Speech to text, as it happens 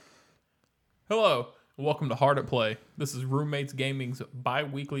Hello, and welcome to Hard at Play. This is Roommates Gaming's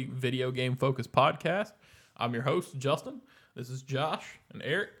bi-weekly video game focused podcast. I'm your host, Justin. This is Josh and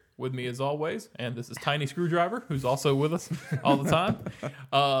Eric with me as always, and this is Tiny Screwdriver, who's also with us all the time.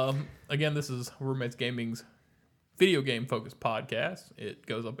 Again, this is Roommates Gaming's video game focused podcast. It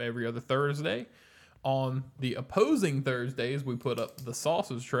goes up every other Thursday. On the opposing Thursdays, we put up the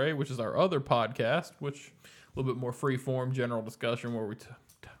Sausage Tray, which is our other podcast, which a little bit more free-form general discussion where we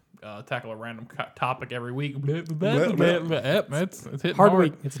tackle a random topic every week. It's hitting hard hard.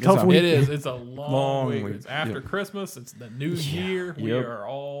 week. It's a tough week. It is. It's a long week. week. It's after Christmas. It's the new year. We Yep. are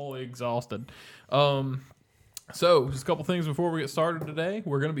all exhausted. So, just a couple things before we get started today.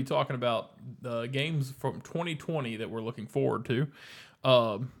 We're going to be talking about the games from 2020 that we're looking forward to.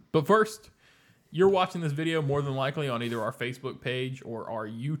 But first, you're watching this video more than likely on either our Facebook page or our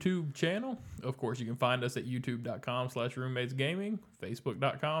YouTube channel. Of course, you can find us at youtube.com/roommatesgaming,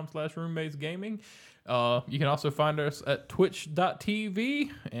 facebook.com/roommatesgaming. You can also find us at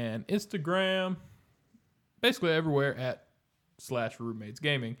twitch.tv and Instagram, basically everywhere at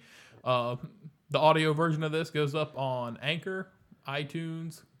 /roommatesgaming. The audio version of this goes up on Anchor,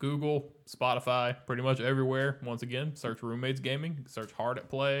 iTunes, Google, Spotify, pretty much everywhere. Once again, search Roommates Gaming, search Hard at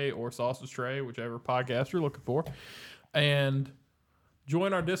Play or Sausage Tray, whichever podcast you're looking for. And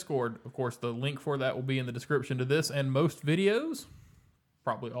join our Discord. Of course, the link for that will be in the description to this and most videos.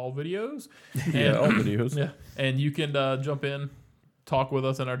 Probably all videos. Yeah, all videos. Yeah. And you can jump in, talk with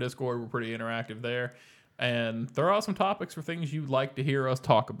us in our Discord. We're pretty interactive there. And throw out some topics for things you'd like to hear us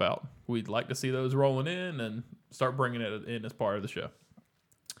talk about. We'd like to see those rolling in and start bringing it in as part of the show.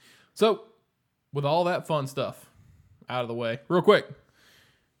 So, with all that fun stuff out of the way, real quick,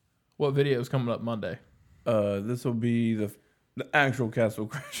 what video is coming up Monday? This will be the actual Castle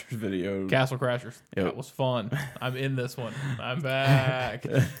Crashers video. Castle Crashers. Yep. That was fun. I'm in this one. I'm back.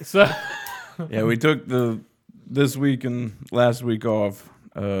 So, Yeah, we took this week and last week off.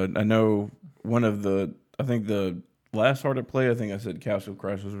 I know I think the last Hard at Play, I think I said Castle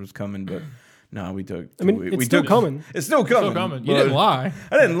Crashers was coming, but no, we took. I mean, it's still coming. It's still coming. still coming. You didn't lie.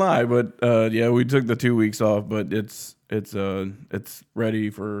 I didn't lie, but yeah, we took the 2 weeks off, but it's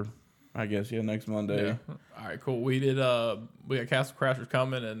ready for, I guess, next Monday. Yeah. All right, cool. We got Castle Crashers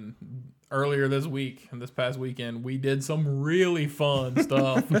coming, and earlier this week and this past weekend, we did some really fun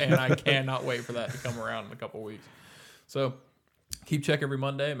stuff, and I cannot wait for that to come around in a couple weeks. So keep check every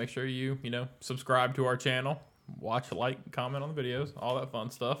Monday. Make sure you subscribe to our channel, watch, like, comment on the videos, all that fun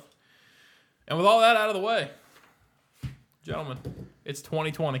stuff. And with all that out of the way, gentlemen, it's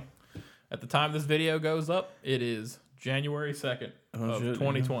 2020. At the time this video goes up, it is January 2nd of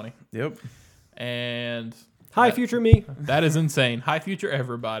 2020. Yep. And Hi, future me. that is insane. Hi, future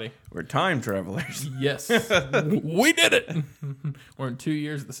everybody. We're time travelers. Yes. We did it. We're in 2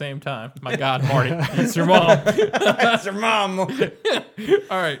 years at the same time. My God, Marty. It's your mom. That's your mom. All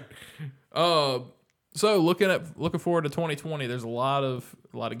right. So looking forward to 2020, there's a lot of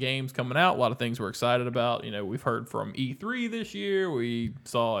games coming out, a lot of things we're excited about. We've heard from E3 this year. We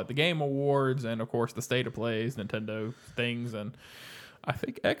saw at the Game Awards, and of course the State of Plays, Nintendo things, and I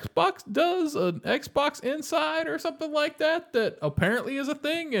think Xbox does an Xbox Inside or something like that apparently is a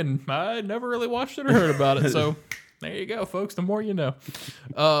thing, and I never really watched it or heard about it. So there you go, folks. The more you know.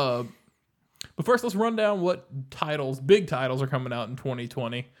 But first, let's run down what big titles are coming out in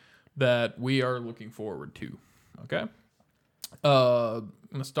 2020 that we are looking forward to. Okay? I'm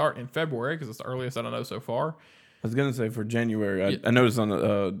going to start in February because it's the earliest that I know so far. I was gonna say for January. I noticed on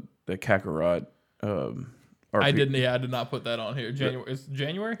the Kakarot. I did not put that on here. January. It's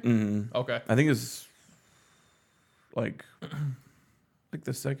January? Mm-hmm. Okay. I think it's like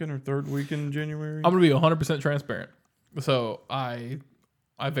the second or third week in January. I'm going to be 100% transparent. So I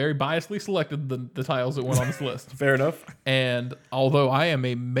very biasedly selected the titles that went on this list. Fair enough. And although I am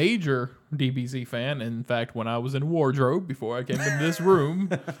a major DBZ fan, in fact, when I was in wardrobe before I came into this room,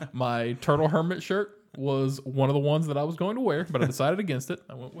 my Turtle Hermit shirt was one of the ones that I was going to wear, but I decided against it.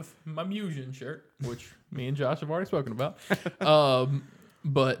 I went with my Musion shirt, which me and Josh have already spoken about.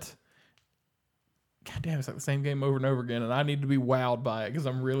 But goddamn, it's like the same game over and over again, and I need to be wowed by it because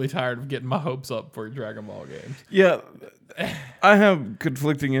I'm really tired of getting my hopes up for Dragon Ball games. Yeah, I have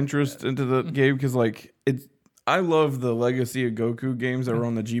conflicting interest into the game because I love the Legacy of Goku games that were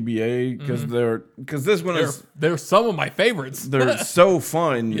on the GBA because this one they're some of my favorites. They're so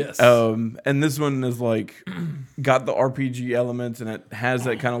fun. Yes. And this one is got the RPG elements and it has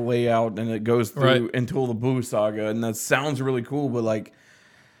that kind of layout and it goes through until the Buu Saga, and that sounds really cool, but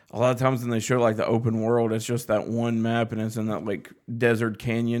a lot of times when they show the open world, it's just that one map and it's in that desert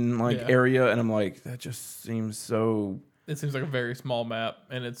canyon area, and I'm like, that just seems so It seems like a very small map,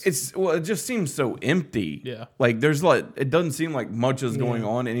 and it just seems so empty. Yeah. Like it doesn't seem like much is going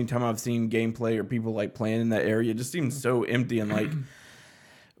on anytime I've seen gameplay or people like playing in that area. It just seems so empty and like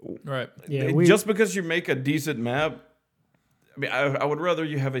right. Yeah, just because you make a decent map, I mean, I would rather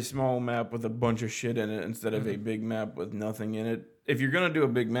you have a small map with a bunch of shit in it instead of a big map with nothing in it. If you're gonna do a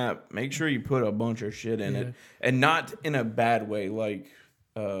big map, make sure you put a bunch of shit in it, and not in a bad way like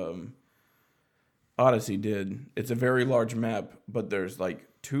Odyssey did. It's a very large map, but there's like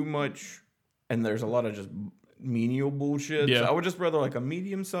too much, and there's a lot of just menial bullshit. Yeah. So I would just rather like a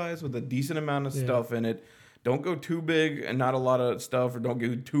medium size with a decent amount of stuff in it. Don't go too big and not a lot of stuff, or don't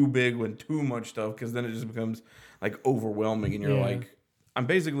go too big with too much stuff, because then it just becomes like overwhelming, and you're like, I'm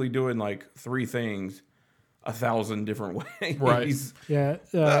basically doing like 3 things 1,000 different ways. Right. Yeah.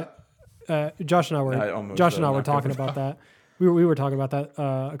 Josh and I were talking about that. We were talking about that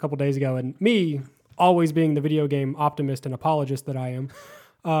a couple days ago, and me always being the video game optimist and apologist that I am,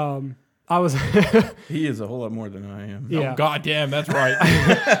 I was. He is a whole lot more than I am. Yeah. Oh, goddamn, that's right.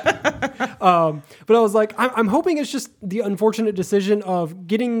 But I was like, I'm hoping it's just the unfortunate decision of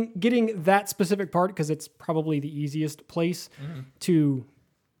getting that specific part, because it's probably the easiest place to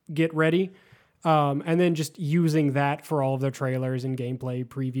get ready. And then just using that for all of their trailers and gameplay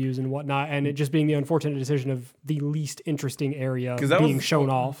previews and whatnot, and it just being the unfortunate decision of the least interesting area being shown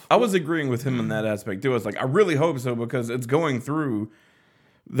off. I was agreeing with him in that aspect too. I was like, I really hope so, because it's going through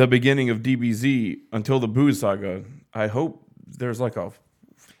the beginning of DBZ until the Boo Saga. I hope there's like a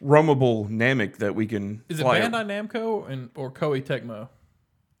rummable Namek that we can. Is it Bandai Namco or Koei Tecmo?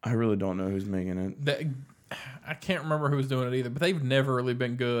 I really don't know who's making it. I can't remember who's doing it either, but they've never really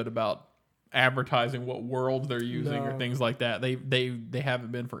been good about advertising what world they're using or things like that. They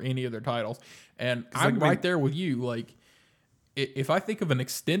haven't been for any of their titles, and I'm right there with you. Like, if I think of an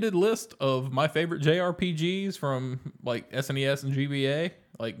extended list of my favorite JRPGs from like SNES and GBA,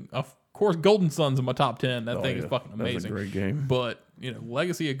 like of course Golden Sun's in my top 10. That thing is fucking amazing. That's a great game. But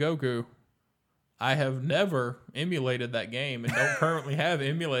Legacy of Goku, I have never emulated that game and don't currently have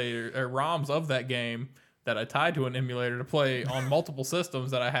emulator or ROMs of that game that I tied to an emulator to play on multiple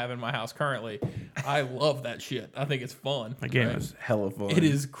systems that I have in my house currently. I love that shit. I think it's fun. That game is hella fun. It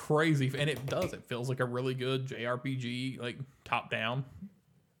is crazy, and it feels like a really good JRPG, like top down.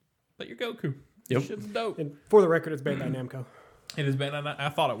 But you're Goku. This shit's dope. And for the record, it's Bandai Namco. It has been. I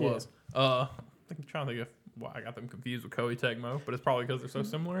thought it was. I'm trying to think of why I got them confused with Koei Tecmo, but it's probably because they're so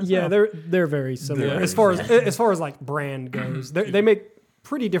similar. Yeah, they're very similar as far as like brand goes. They make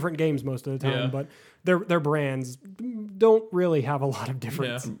pretty different games most of the time, but their brands don't really have a lot of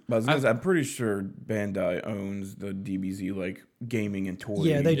difference. Yeah. I'm pretty sure Bandai owns the DBZ like gaming and toy.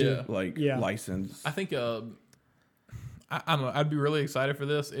 Yeah, they do. License. I think I don't know. I'd be really excited for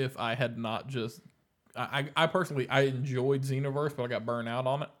this if I had not just. I personally enjoyed Xenoverse, but I got burnt out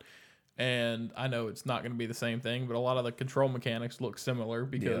on it. And I know it's not going to be the same thing, but a lot of the control mechanics look similar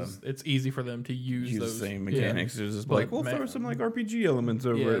because it's easy for them to use those the same mechanics. Yeah. It's just like, we'll throw some like RPG elements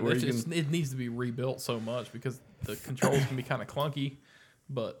over it. Where it needs to be rebuilt so much because the controls can be kind of clunky.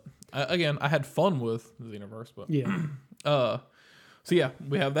 But again, I had fun with Xenoverse. But so yeah,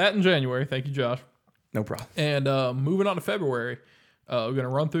 we have that in January. Thank you, Josh. No problem. And moving on to February, we're going to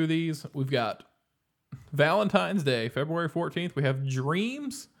run through these. We've got Valentine's Day, February 14th. We have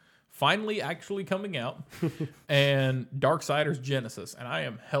Dreams finally actually coming out, and Darksiders Genesis, and I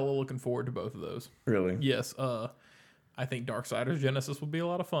am hella looking forward to both of those. Really? Yes. I think Darksiders Genesis would be a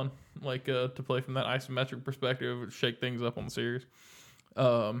lot of fun, like to play from that isometric perspective, shake things up on the series.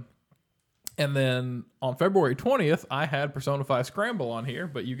 And then on February 20th, I had Persona 5 Scramble on here,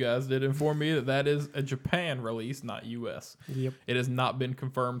 but you guys did inform me that is a Japan release, not US. Yep. It has not been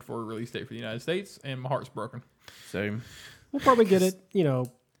confirmed for a release date for the United States, and my heart's broken. Same. We'll probably get it,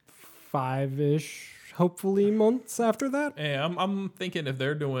 5-ish, hopefully months after that. Yeah, I'm thinking if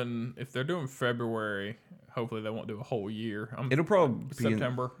they're doing February, hopefully they won't do a whole year. It'll probably be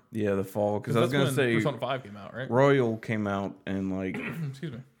September. The fall, because I was gonna say Persona 5 came out, right? Royal came out in like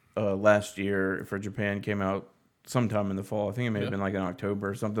excuse me. Last year for Japan, came out sometime in the fall. I think it may have been like in October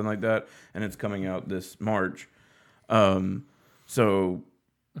or something like that, and it's coming out this March. So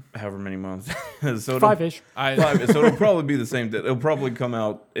however many months. So 5-ish. So it'll probably be the same. It'll probably come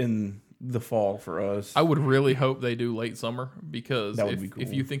out in the fall for us. I would really hope they do late summer, because that would be cool.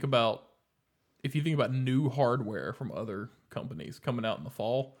 if you think about new hardware from other companies coming out in the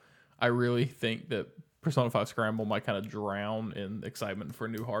fall, I really think that Persona 5 Scramble might kind of drown in excitement for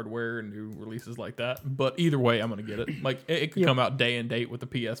new hardware and new releases like that. But either way, I'm going to get it. Like, it could come out day and date with the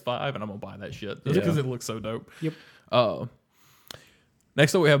PS5, and I'm going to buy that shit just because it looks so dope. Yep.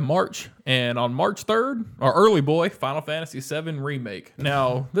 Next up, we have March, and on March 3rd, our early boy, Final Fantasy VII Remake.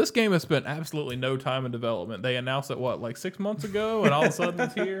 Now, this game has spent absolutely no time in development. They announced it, like 6 months ago, and all of a sudden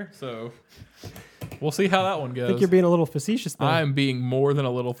it's here. So we'll see how that one goes. I think you're being a little facetious there. I am being more than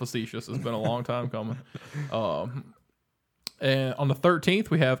a little facetious. It's been a long time coming. And on the 13th,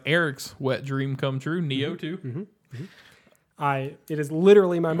 we have Eric's wet dream come true, Neo 2. Mm-hmm. It is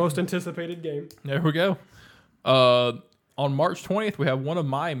literally my most anticipated game. There we go. On March 20th, we have one of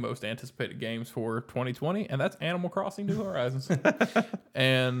my most anticipated games for 2020, and that's Animal Crossing New Horizons.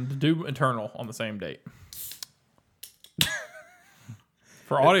 And Doom Eternal on the same date.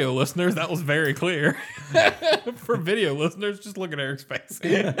 For audio listeners, that was very clear. For video listeners, just look at Eric's face.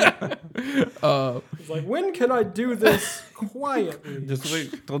 It's like, when can I do this quietly? Just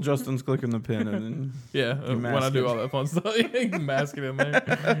wait till Justin's clicking the pin and then when I do all that fun stuff, you can mask it in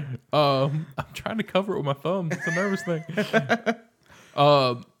there. I'm trying to cover it with my thumb. It's a nervous thing.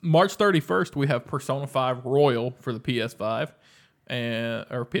 March 31st, we have Persona 5 Royal for the PS5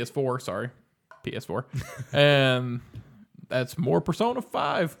 or PS4. Sorry, PS4, and that's more Persona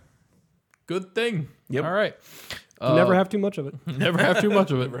 5. Good thing. Yep. All right. You never have too much of it. Never have too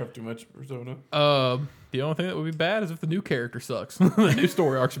much of it. never have too much Persona. The only thing that would be bad is if the new character sucks. The new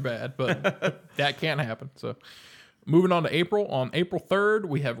story arcs are bad, but that can't happen. So, moving on to April. On April 3rd,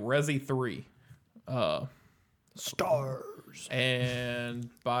 we have Resi 3. Stars. And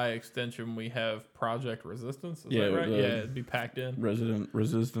by extension, we have Project Resistance. Is Yeah, that right? It'd be packed in. Resident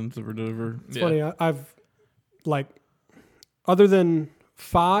Resistance or whatever. It's funny. I've other than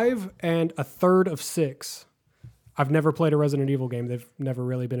 5 and a third of 6, I've never played a Resident Evil game. They've never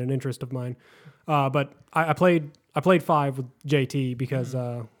really been an interest of mine. But I played 5 with JT because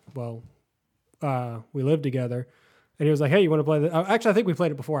we lived together, and he was like, "Hey, you want to play this?" Actually, I think we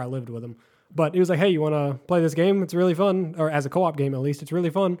played it before I lived with him. But he was like, "Hey, you want to play this game? It's really fun, or as a co-op game at least, it's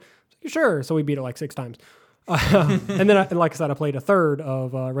really fun." Like, sure. So we beat it like 6 times. And then, like I said, I played a third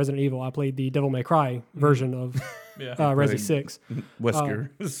of Resident Evil. I played the Devil May Cry version of Resi 6. Wesker.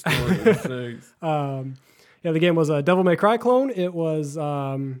 Story of 6. The game was a Devil May Cry clone. It was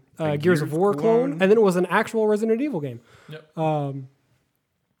Gears of War clone, and then it was an actual Resident Evil game. Yep.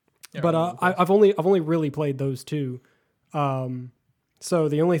 I've only really played those 2. So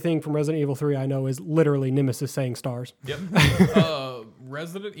the only thing from Resident Evil 3 I know is literally Nemesis saying stars. Yep.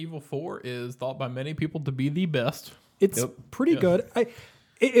 Resident Evil 4 is thought by many people to be the best. It's pretty good.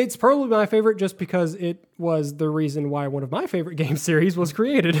 It's probably my favorite just because it was the reason why one of my favorite game series was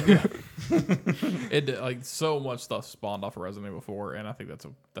created. So much stuff spawned off of Resident Evil 4, and I think that's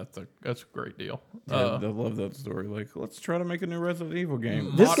a great deal. I love that story. Like, let's try to make a new Resident Evil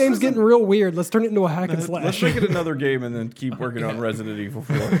game. This game's getting real weird. Let's turn it into a hack and slash. Let's make it another game and then keep working on Resident Evil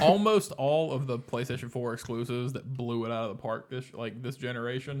 4. Almost all of the PlayStation 4 exclusives that blew it out of the park this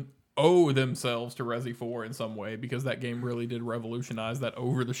generation owe themselves to Resi 4 in some way, because that game really did revolutionize that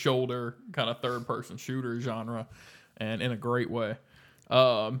over-the-shoulder kind of third-person shooter genre, and in a great way.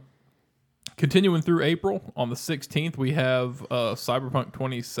 Continuing through April, on the 16th, we have Cyberpunk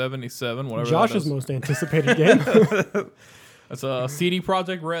 2077, whatever Josh's most anticipated game. That's a CD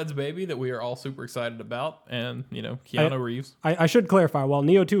Projekt Red's baby that we are all super excited about, and, Keanu Reeves. I should clarify, while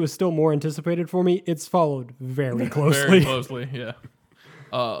Neo 2 is still more anticipated for me, it's followed very closely. Very closly, yeah.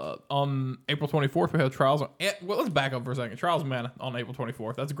 On April 24th, we have Trials. Let's back up for a second. Trials of Mana on April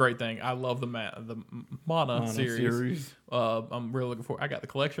 24th. That's a great thing. I love the Mana series. I'm really looking forward. I got the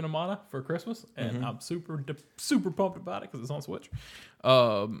collection of Mana for Christmas, and I'm super pumped about it because it's on Switch.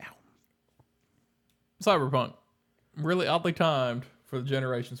 Cyberpunk, really oddly timed for the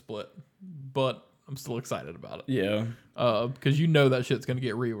generation split, but I'm still excited about it. Yeah. Because that shit's going to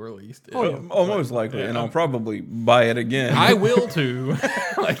get re-released. Most likely, and I'll probably buy it again. I will too.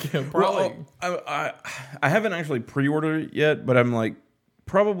 Probably. Well, I haven't actually pre-ordered it yet, but I'm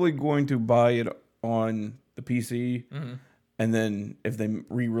probably going to buy it on the PC, and then if they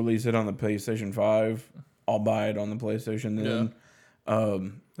re-release it on the PlayStation 5, I'll buy it on the PlayStation then.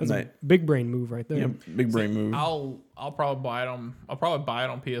 That's a big brain move right there. Yeah, big brain move. I'll probably buy it on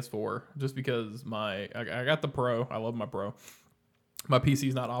PS4 just because I got the Pro. I love my Pro. My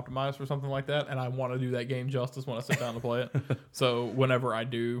PC's not optimized for something like that, and I want to do that game justice when I sit down to play it. So whenever I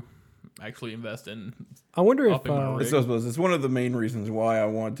do actually invest in, I wonder if it's one of the main reasons why I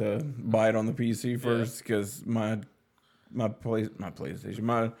want to buy it on the PC first, because my PlayStation,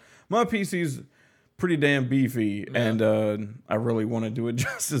 my PC's pretty damn beefy, and I really want to do it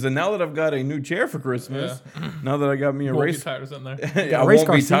justice. And now that I've got a new chair for Christmas, now that I got me a Won't race, be tired of sitting there. I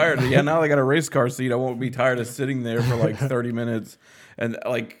won't be tired. Yeah, now that I got a race car seat, I won't be tired of sitting there for like 30 minutes. And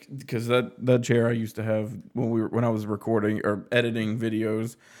like, because that chair I used to have when I was recording or editing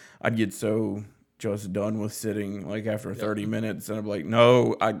videos, I'd get so just done with sitting like after 30 minutes, and I'm like,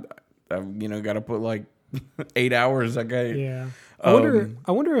 no, I've got to put like 8 hours. I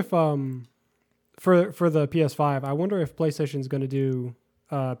wonder if for the PS5, I wonder if PlayStation's going to do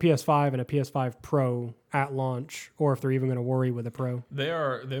PS5 and a PS5 Pro at launch, or if they're even going to worry with a Pro. They've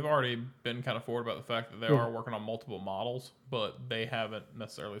already been kind of forward about the fact that they are working on multiple models, but they haven't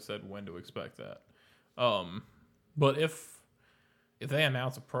necessarily said when to expect that. But if they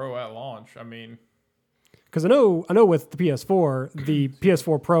announce a Pro at launch, I mean, because I know with the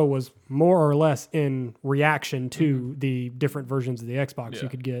PS4 Pro was more or less in reaction to the different versions of the Xbox you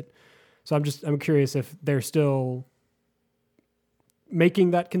could get. So I'm curious if they're still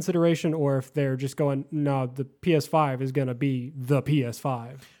making that consideration, or if they're just going, no, the PS5 is going to be the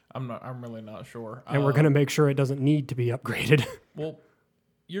PS5. I'm really not sure. And we're going to make sure it doesn't need to be upgraded. Well,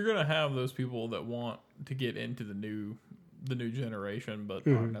 you're going to have those people that want to get into the new generation, but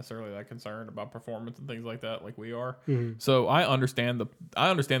aren't necessarily that concerned about performance and things like that, like we are. So I understand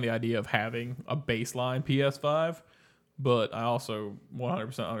the idea of having a baseline PS5, but I also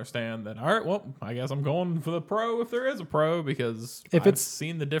 100% understand that, all right, well, I guess I'm going for the Pro if there is a Pro, because I've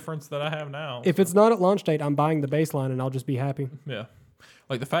seen the difference that I have now. If it's not at launch date, I'm buying the baseline and I'll just be happy. Yeah.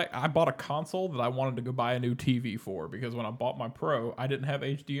 Like the fact I bought a console that I wanted to go buy a new TV for, because when I bought my Pro, I didn't have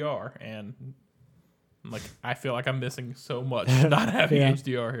HDR, and like I feel like I'm missing so much not having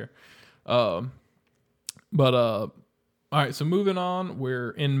HDR here. All right, so moving on, we're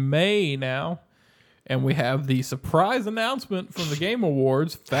in May now, and we have the surprise announcement from the Game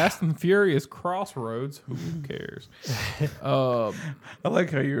Awards, Fast and Furious Crossroads. Who cares? I like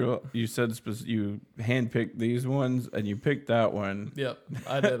how you said you handpicked these ones, and you picked that one. Yep,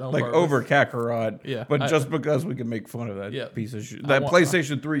 I did. Like over Kakarot. Yeah, but just because we can make fun of that piece of shit. That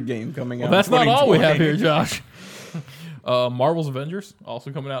PlayStation 3 game coming out. That's not all we have here, Josh. Marvel's Avengers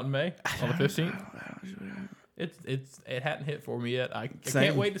also coming out in May on the 15th. It hadn't hit for me yet. I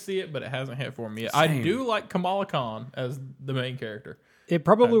can't wait to see it, but it hasn't hit for me yet. I do like Kamala Khan as the main character. It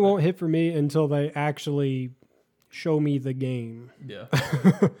probably won't hit for me until they actually show me the game. Yeah.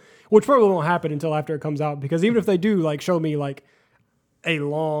 Which probably won't happen until after it comes out, because even if they do like show me like a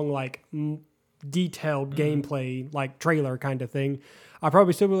long like detailed gameplay like trailer kind of thing, I'll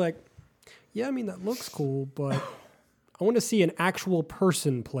probably still be like, yeah, I mean that looks cool, but I want to see an actual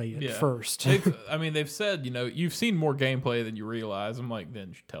person play it first. They've said, you've seen more gameplay than you realize. I'm like,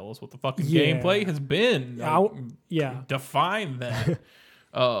 then tell us what the fucking gameplay has been. Define that.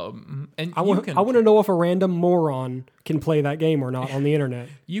 And I want to know if a random moron can play that game or not on the internet.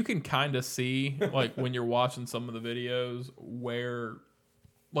 You can kind of see, like, when you're watching some of the videos where,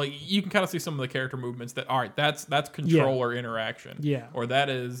 like, you can kind of see some of the character movements that, all right, that's controller interaction. Yeah. Or that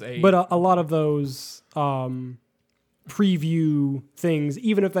is But a lot of those preview things,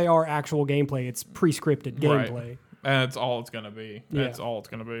 even if they are actual gameplay, it's pre-scripted gameplay. Right. And that's all it's going to be. That's all it's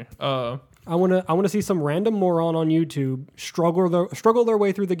going to be. I want to see some random moron on YouTube struggle their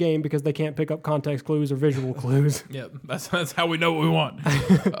way through the game because they can't pick up context clues or visual clues. Yeah, that's how we know what we want.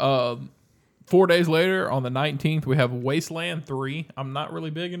 4 days later, on the 19th, we have Wasteland 3. I'm not really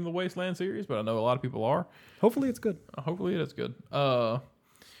big into the Wasteland series, but I know a lot of people are. Hopefully it's good. Hopefully it is good.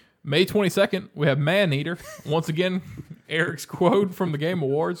 May 22nd, we have Maneater. Once again, Eric's quote from the Game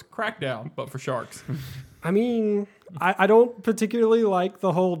Awards, Crackdown, but for sharks. I mean, I don't particularly like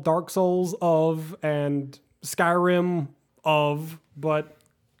the whole Dark Souls of and Skyrim of, but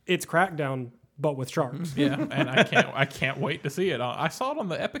it's Crackdown, but with sharks. Yeah, and I can't wait to see it. I saw it on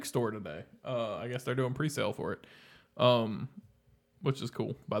the Epic Store today. I guess they're doing pre-sale for it, which is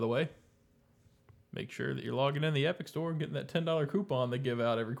cool, by the way. Make sure that you're logging in the Epic Store and getting that $10 coupon they give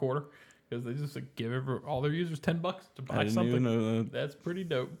out every quarter, because they just give all their users $10 to buy something. Even know that. That's pretty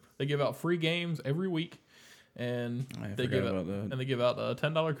dope. They give out free games every week, and they give out a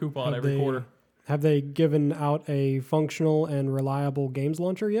 $10 coupon every quarter. Have they given out a functional and reliable games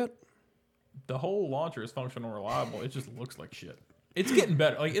launcher yet? The whole launcher is functional and reliable. It just looks like shit. It's getting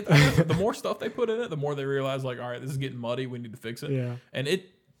better. Like the more stuff they put in it, the more they realize, like, all right, this is getting muddy. We need to fix it. Yeah. And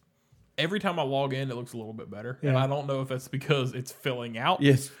every time I log in, it looks a little bit better. Yeah. And I don't know if that's because it's filling out.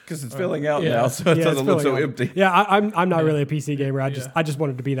 Yes, because it's filling out now, so it doesn't look so empty. Yeah, I'm not really a PC gamer. I just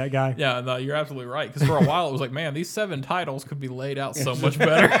wanted to be that guy. Yeah, no, you're absolutely right. Because for a while, it was like, man, these 7 titles could be laid out so much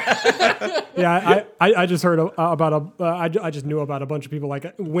better. Yeah, I just heard about I just knew about a bunch of people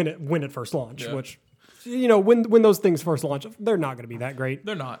like when it first launched, which when those things first launch, they're not going to be that great.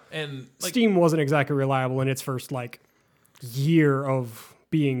 They're not. And Steam wasn't exactly reliable in its first year of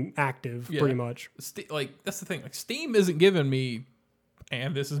being active, pretty much. That's the thing. Steam isn't giving me,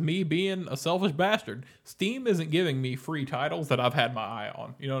 and this is me being a selfish bastard, Steam isn't giving me free titles that I've had my eye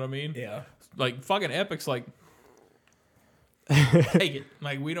on. You know what I mean? Yeah. Fucking Epic's take it.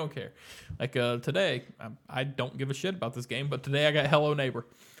 We don't care. Today, I don't give a shit about this game, but today I got Hello Neighbor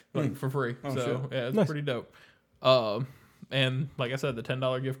for free. Oh, so, shit. yeah, it's Nice. pretty dope. And like I said, the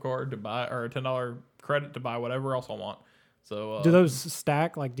 $10 gift card to buy, or a $10 credit to buy whatever else I want. So do those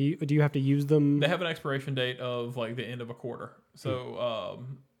stack? Do you have to use them? they have an expiration date of the end of a quarter. So,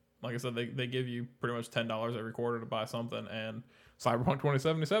 like I said, they give you pretty much $10 every quarter to buy something, and Cyberpunk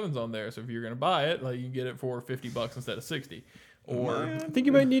 2077's on there. So if you're gonna buy it, you can get it for $50 instead of $60. Or I think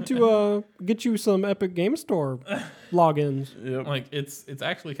you might need to get you some Epic Game Store logins. Yep. it's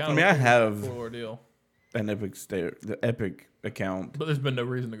actually kind I of mean, I have cool ordeal. an the Epic account. But there's been no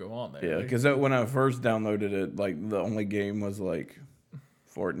reason to go on there. Yeah, because when I first downloaded it, the only game was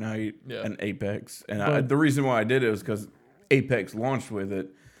Fortnite and Apex, and the reason why I did it was because Apex launched with it,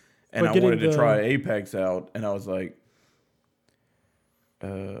 and I wanted to try Apex out, and I was like,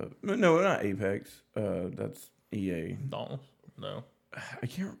 no, not Apex, that's EA. No. I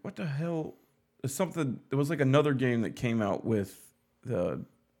can't. What the hell? It's something. There was another game that came out with the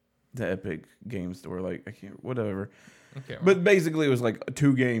Epic Game Store. I can't. Whatever. Okay. But basically, it was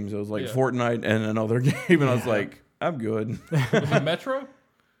 2 games. It was Fortnite and another game, and I was like, I'm good. Was it Metro?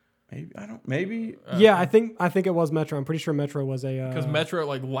 Maybe I don't. Maybe. Yeah, I think it was Metro. I'm pretty sure Metro was a Because Metro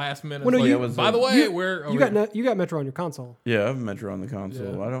last minute. Well, no, by the way, you got Metro on your console. Yeah, I have Metro on the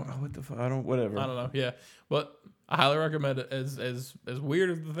console. Yeah. I don't. What the fuck? I don't. Whatever. I don't know. Yeah, but I highly recommend it. As weird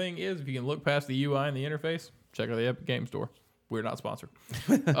as the thing is, if you can look past the UI and the interface, check out the Epic Game Store. We're not sponsored.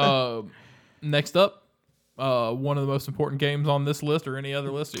 Next up, one of the most important games on this list or any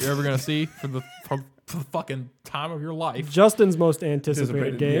other list that you're ever going to see for the fucking time of your life. Justin's most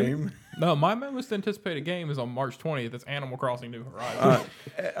anticipated game. No, my most anticipated game is on March 20th. It's Animal Crossing New Horizons.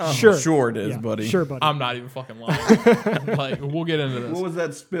 Sure it is, buddy. Sure, buddy. I'm not even fucking lying. We'll get into this. What was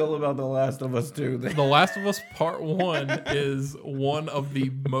that spill about The Last of Us 2? The Last of Us Part 1 is one of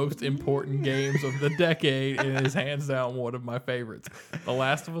the most important games of the decade and is hands down one of my favorites. The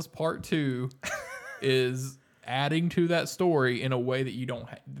Last of Us Part 2 is adding to that story in a way that you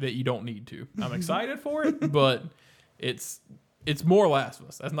don't need to. I'm excited for it, but it's more Last of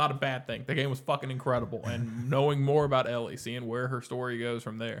Us. That's not a bad thing. The game was fucking incredible, and knowing more about Ellie, seeing where her story goes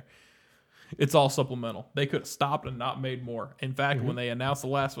from there, it's all supplemental. They could have stopped and not made more. In fact, when they announced The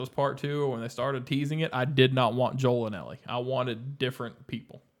Last of Us Part 2 or when they started teasing it, I did not want Joel and Ellie. I wanted different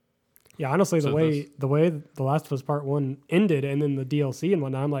people. Yeah, honestly, So the way The Last of Us Part 1 ended and then the DLC and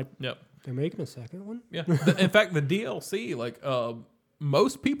whatnot, I'm like, Yep. they're making a second one? Yeah. In fact, the DLC,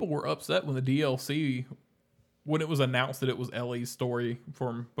 most people were upset when the DLC, when it was announced that it was Ellie's story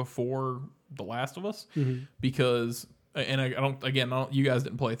from before The Last of Us, because, and I don't, you guys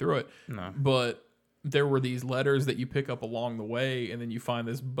didn't play through it, No. but there were these letters that you pick up along the way, and then you find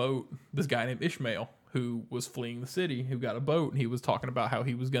this boat, this guy named Ishmael, who was fleeing the city, who got a boat, and he was talking about how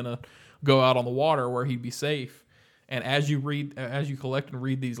he was going to go out on the water where he'd be safe. And as you collect and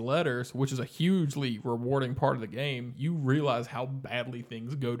read these letters, which is a hugely rewarding part of the game, you realize how badly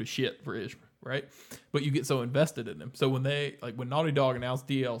things go to shit for Ishmael, right? But you get so invested in them. So when Naughty Dog announced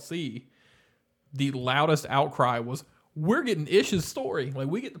DLC, the loudest outcry was, "We're getting Ish's story.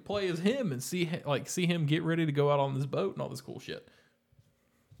 We get to play as him and see him get ready to go out on this boat and all this cool shit."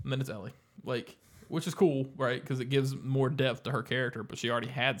 And then it's Ellie, which is cool, right? Because it gives more depth to her character. But she already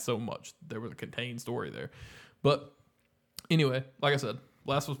had so much. There was a contained story there, but. Anyway, like I said,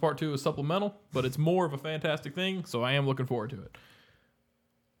 Last of Us Part 2 is supplemental, but it's more of a fantastic thing, so I am looking forward to it.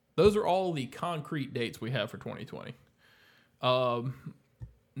 Those are all the concrete dates we have for 2020.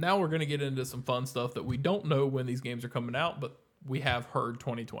 Now we're going to get into some fun stuff that we don't know when these games are coming out, but we have heard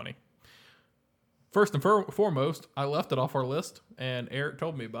 2020. First and foremost, I left it off our list, and Eric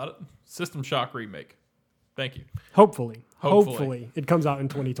told me about it. System Shock Remake. Thank you. Hopefully. It comes out in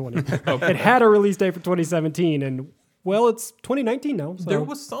 2020. It had a release date for 2017, and well, it's 2019 now. So. There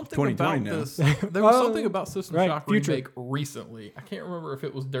was something about this. There was something about System Shock Remake recently. I can't remember if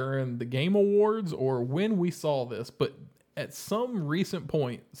it was during the Game Awards or when we saw this, but at some recent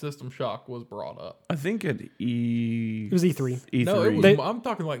point, System Shock was brought up. I think at It was E3. E3. No, it was, I'm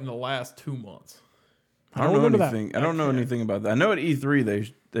talking in the last 2 months. I don't know anything. I don't know anything about that. I know at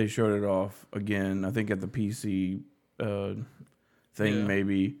E3 they showed it off again. I think at the PC thing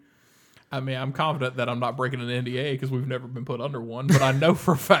maybe. I mean, I'm confident that I'm not breaking an NDA because we've never been put under one, but I know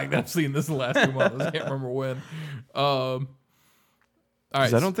for a fact that I've seen this in the last 2 months. I can't remember when. All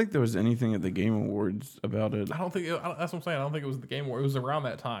right. I don't think there was anything at the Game Awards about it. That's what I'm saying. I don't think it was the Game Award. It was around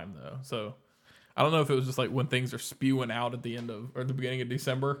that time, though. So I don't know if it was just like when things are spewing out at the end of, or the beginning of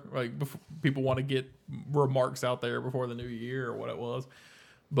December, like before, people want to get remarks out there before the new year or what it was.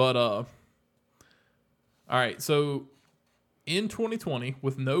 But, all right. So in 2020,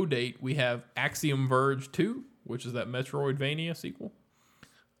 with no date, we have Axiom Verge 2, which is that Metroidvania sequel.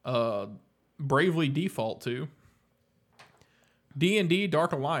 Bravely Default 2. D&D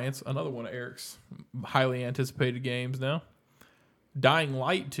Dark Alliance, another one of Eric's highly anticipated games now. Dying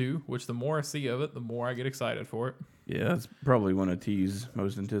Light 2, which the more I see of it, the more I get excited for it. Yeah, that's probably one of T's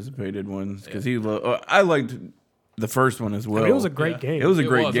most anticipated ones because I liked the first one as well. I mean, it was a great game. It was a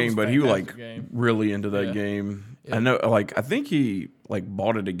great game, a but he was like game. really into that game. Yeah. I know, I think he like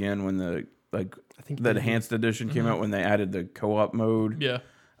bought it again when the that enhanced edition came out when they added the co-op mode. Yeah.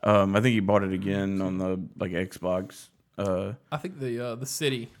 I think he bought it again on the Xbox. I think the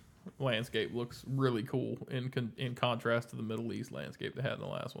city landscape looks really cool in contrast to the Middle East landscape they had in the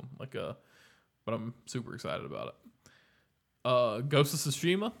last one. But I'm super excited about it. Ghost of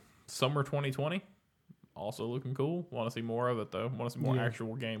Tsushima, summer 2020, also looking cool. Want to see more of it though. Want to see more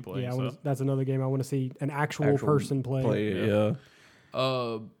actual gameplay. Yeah, that's another game I want to see an actual person play. Yeah.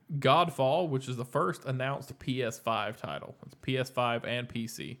 Godfall, which is the first announced PS5 title. It's PS5 and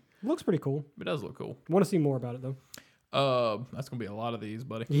PC. Looks pretty cool. It does look cool. Want to see more about it though. That's gonna be a lot of these,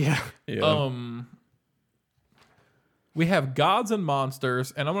 buddy. Yeah. We have Gods and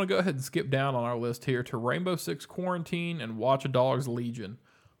Monsters, and I'm gonna go ahead and skip down on our list here to Rainbow Six Quarantine and Watch Dogs Legion.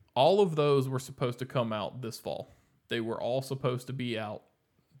 All of those were supposed to come out this fall. They were all supposed to be out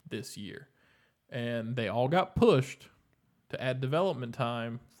this year, and they all got pushed to add development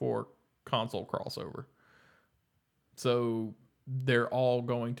time for console crossover. So they're all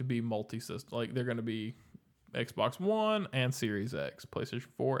going to be multi-system. Like they're going to be Xbox One and Series X, PlayStation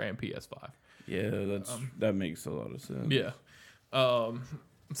 4 and PS5. Yeah, that makes a lot of sense. Yeah.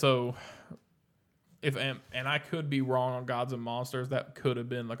 So and I could be wrong on Gods and Monsters. That could have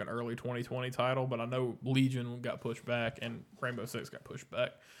been like an early 2020 title, but I know Legion got pushed back and Rainbow Six got pushed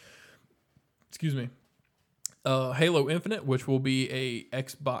back. Excuse me. Halo Infinite, which will be a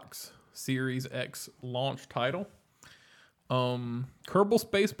Xbox Series X launch title. Kerbal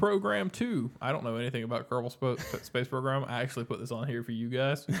Space Program 2. I don't know anything about Kerbal Space Program. I actually put this on here for you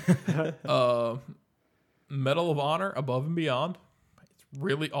guys. Medal of Honor Above and Beyond. It's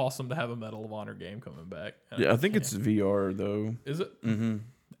really awesome to have a Medal of Honor game coming back. Yeah, I think it's VR though. Is it? Mm-hmm.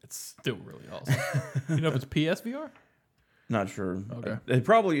 It's still really awesome. You know if it's PSVR? Not sure. Okay. It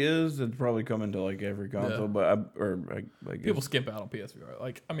probably is. It's probably coming to like every console, but I guess. People skimp out on PSVR.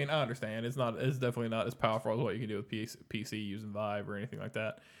 Like, I mean, I understand it's definitely not as powerful as what you can do with PC using Vive or anything like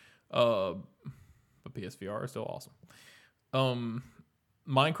that. But PSVR is still awesome.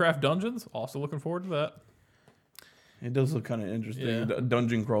 Minecraft Dungeons, also looking forward to that. It does look kind of interesting. Yeah.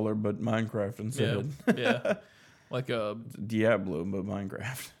 Dungeon crawler, but Minecraft instead. Yeah. Like Diablo, but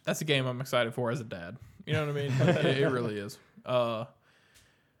Minecraft. That's a game I'm excited for as a dad. You know what I mean? It really is.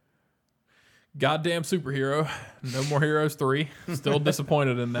 Goddamn superhero. No More Heroes 3. Still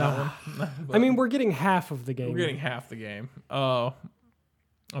disappointed in that one. I mean, we're getting half of the game. We're getting half the game. I'm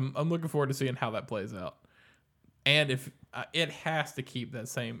looking forward to seeing how that plays out. And if it has to keep that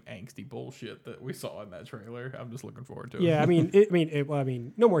same angsty bullshit that we saw in that trailer. I'm just looking forward to it. Yeah, I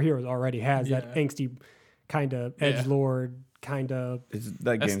mean, No More Heroes already has that angsty kind of edgelord kind of.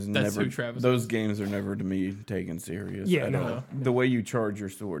 Those games are never to me taken serious. Yeah, no. The way you charge your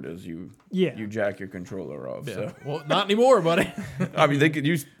sword is you jack your controller off. Yeah. So. Well, not anymore, buddy. I mean, they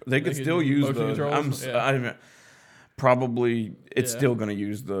could still use motion controls. Probably it's still going to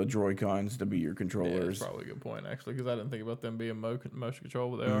use the Joy-Cons to be your controllers. Yeah, that's probably a good point, actually, because I didn't think about them being motion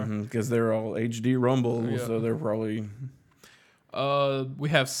control, but they are. Because they're all HD rumble, so they're probably... We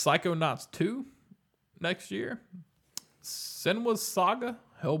have Psychonauts 2 next year. Senua's Saga,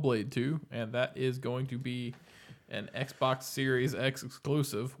 Hellblade 2, and that is going to be an Xbox Series X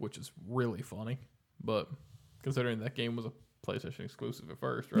exclusive, which is really funny, but considering that game was a PlayStation exclusive at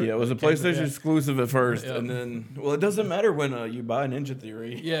first, right? Yeah, it was a PlayStation exclusive at first, and then it doesn't matter when you buy Ninja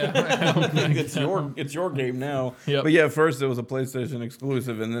Theory. Yeah, it's your game now. Yep. But yeah, at first it was a PlayStation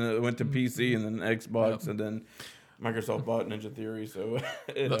exclusive, and then it went to PC, and then Xbox, and then Microsoft bought Ninja Theory. So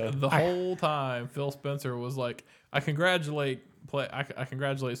the whole time, Phil Spencer was like, "I congratulate I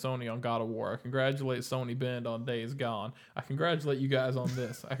congratulate Sony on God of War. I congratulate Sony Bend on Days Gone. I congratulate you guys on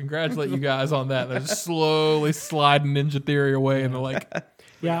this. I congratulate you guys on that. They're just slowly sliding Ninja Theory away, and they're like,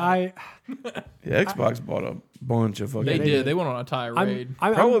 Yeah, Xbox bought a bunch of fucking. they did. They went on a tirade.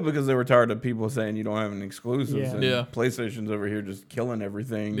 Probably because they were tired of people saying you don't have any exclusives. Yeah. And Yeah. PlayStation's over here just killing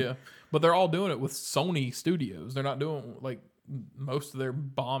everything. Yeah, but they're all doing it with Sony Studios. They're not doing like most of their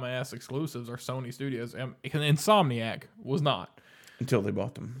bomb ass exclusives are Sony Studios. And Insomniac was not. Until they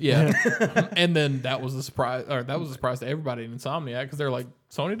bought them. Yeah, and then that was a surprise, or that was a surprise to everybody in Insomniac because they're like,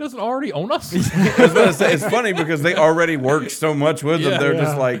 Sony doesn't already own us. I was about to say, it's funny because they already work so much with them. They're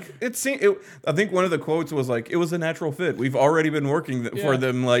just like, I think one of the quotes was like, it was a natural fit. We've already been working for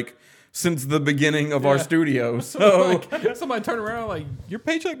them like since the beginning of our studio. So like, somebody turned around like, your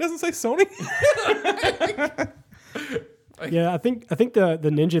paycheck doesn't say Sony. I think the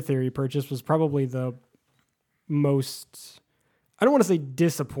Ninja Theory purchase was probably the most. I don't want to say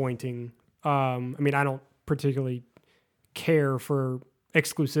disappointing. I mean, I don't particularly care for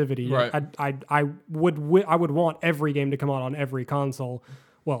exclusivity. Right. I would want every game to come out on every console.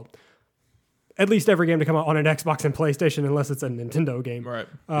 Well, at least every game to come out on an Xbox and PlayStation, unless it's a Nintendo game. Right.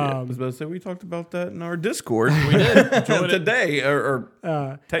 I was about to say we talked about that in our Discord. We did today, or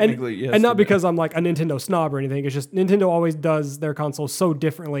technically, yes, and not today. because I'm like a Nintendo snob or anything. It's just Nintendo always does their consoles so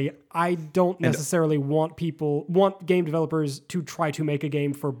differently. I don't necessarily want game developers to try to make a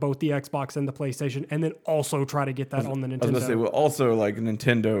game for both the Xbox and the PlayStation, and then also try to get that on the Nintendo. I was going to say, well, also like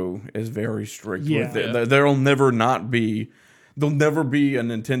Nintendo is very strict with it. Yeah. There'll never be a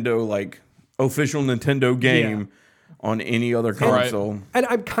Nintendo like official Nintendo game on any other console. And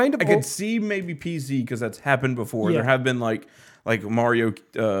I'm kind of I could see maybe PC because that's happened before. Yeah. There have been like Mario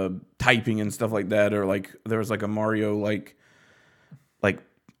typing and stuff like that, or like there was like a Mario like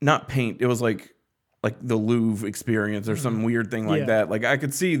not paint. It was like the Louvre experience or some weird thing like that. Like I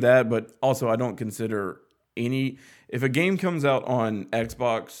could see that, but also I don't consider if a game comes out on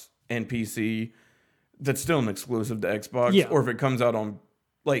Xbox and PC, that's still an exclusive to Xbox. Yeah. Or if it comes out on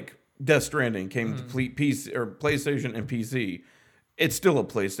like Death Stranding came to PC or PlayStation and PC, it's still a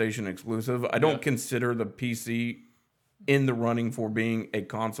PlayStation exclusive. I don't consider the PC in the running for being a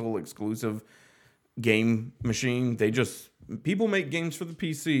console exclusive game machine. People make games for the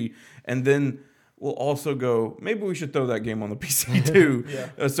PC, and then we'll also go, maybe we should throw that game on the PC too,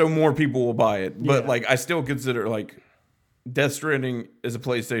 so more people will buy it. But like, I still consider like Death Stranding is a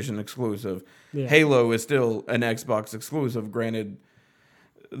PlayStation exclusive. Yeah. Halo is still an Xbox exclusive. Granted,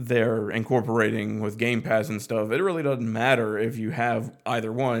 they're incorporating with Game Pass and stuff. It really doesn't matter if you have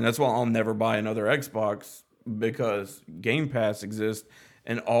either one. That's why I'll never buy another Xbox, because Game Pass exists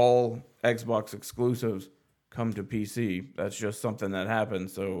and all Xbox exclusives come to PC. That's just something that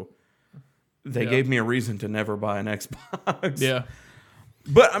happens. So they gave me a reason to never buy an Xbox. Yeah.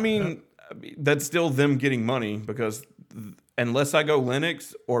 But I mean, that's still them getting money, because unless I go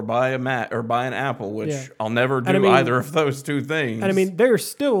Linux or buy a Mac or buy an Apple, which I'll never do either of those two things. And I mean, they're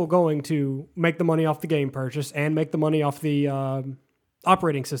still going to make the money off the game purchase and make the money off the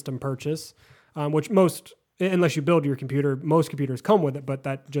operating system purchase, which unless you build your computer, most computers come with it, but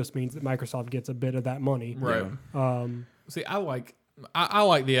that just means that Microsoft gets a bit of that money. Right. See, I like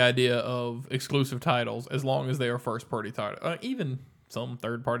the idea of exclusive titles as long as they are first-party titles. Even some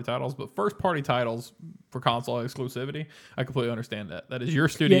third-party titles, but first-party titles for console exclusivity, I completely understand that. That is your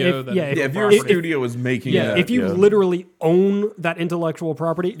studio. If your studio is making that. If you literally own that intellectual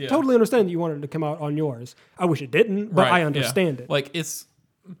property, totally understand that you wanted it to come out on yours. I wish it didn't, but I understand it. Like, it's...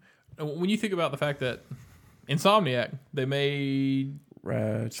 When you think about the fact that Insomniac, they made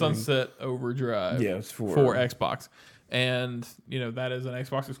Sunset Overdrive for Xbox. And, that is an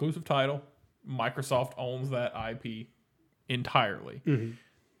Xbox exclusive title. Microsoft owns that IP entirely. Mm-hmm.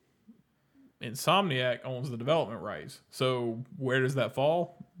 Insomniac owns the development rights. So where does that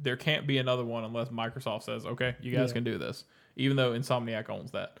fall? There can't be another one unless Microsoft says, okay, you guys can do this. Even though Insomniac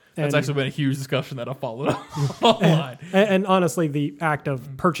owns that. That's actually been a huge discussion that I followed up online. And honestly, the act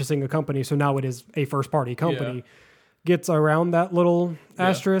of purchasing a company, so now it is a first-party company, gets around that little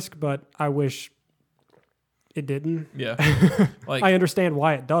asterisk, but I wish it didn't. Yeah. Like, I understand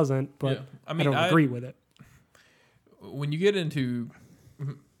why it doesn't, but I don't agree with it. When you get into...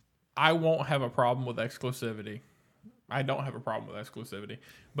 I won't have a problem with exclusivity. I don't have a problem with exclusivity.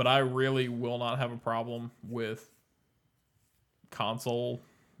 But I really will not have a problem with console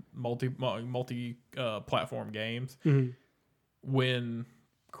multi-platform games when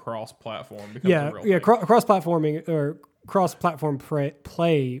cross-platform becomes a real thing. Cross-platforming or cross-platform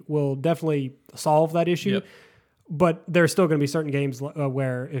play will definitely solve that issue. But there's still going to be certain games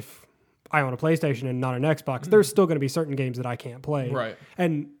where if I own a PlayStation and not an Xbox, there's still going to be certain games that I can't play. Right.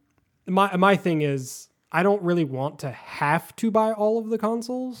 And my thing is, I don't really want to have to buy all of the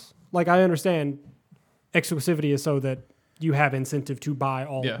consoles. Like, I understand exclusivity is so that you have incentive to buy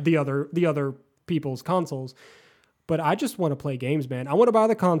all the other people's consoles. But I just want to play games, man. I want to buy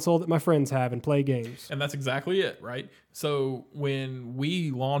the console that my friends have and play games. And that's exactly it, right? So when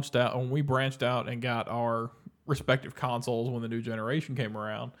we branched out and got our respective consoles when the new generation came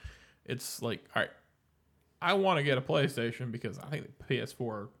around, it's like, all right, I want to get a PlayStation because I think the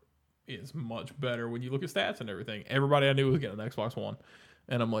PS4 is much better when you look at stats and everything. Everybody I knew was getting an Xbox One.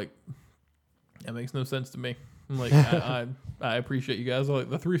 And I'm like, that makes no sense to me. I'm like, I appreciate you guys. Like,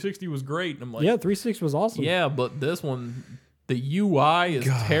 the 360 was great. And I'm like, yeah, 360 was awesome. Yeah, but this one, the UI is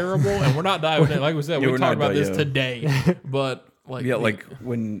terrible, and we're not diving in. Like we said, we talked about this today. But like, like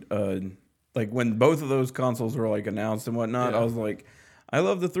when both of those consoles were like announced and whatnot, I was like, I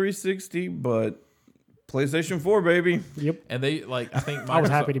love the 360, but PlayStation 4, baby. Yep. And they I think I was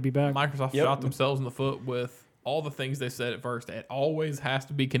happy to be back. Microsoft shot themselves in the foot with all the things they said at first. It always has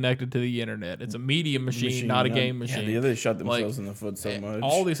to be connected to the internet. It's a media machine, not a game machine. Yeah, they shot themselves in the foot so much.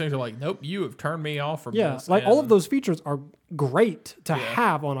 All these things are like, nope, you have turned me off from this. Yeah, like all of those features are great to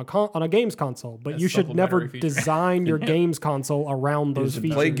have on a games console, but you should never design your games console around those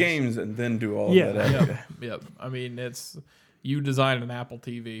features. Play games and then do all that. Yep. I mean, it's you designed an Apple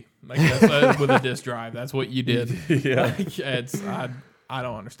TV like that's, with a disk drive. That's what you did. Yeah, I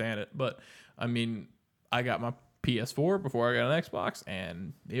don't understand it, but I mean, I got my PS4 before I got an Xbox,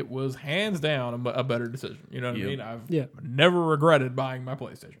 and it was hands down a better decision. You know what I mean? I've never regretted buying my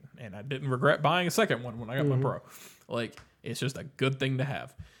PlayStation, and I didn't regret buying a second one when I got my Pro. Like, it's just a good thing to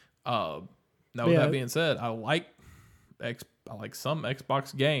have. Now, with that being said, I like some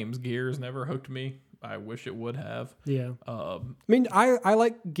Xbox games. Gears never hooked me. I wish it would have. Yeah. I mean, I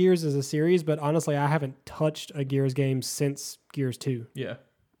like Gears as a series, but honestly, I haven't touched a Gears game since Gears 2. Yeah.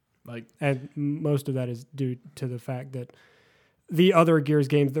 And most of that is due to the fact that the other Gears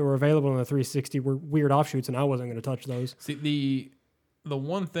games that were available on the 360 were weird offshoots, and I wasn't going to touch those. See, the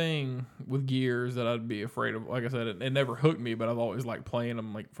one thing with Gears that I'd be afraid of, like I said, it never hooked me, but I've always liked playing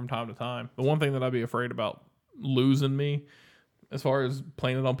them like from time to time. The one thing that I'd be afraid about losing me as far as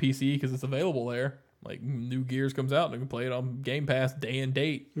playing it on PC, because it's available there. Like, new Gears comes out and I can play it on Game Pass day and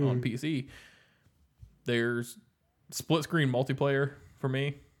date on PC. There's split screen multiplayer for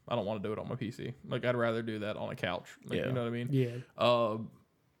me. I don't want to do it on my PC. Like, I'd rather do that on a couch. Like, you know what I mean? Yeah.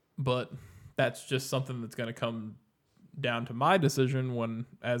 But that's just something that's going to come down to my decision when,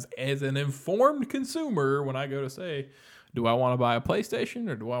 as an informed consumer, when I go to say, do I want to buy a PlayStation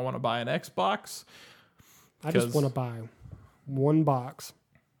or do I want to buy an Xbox? I just want to buy one box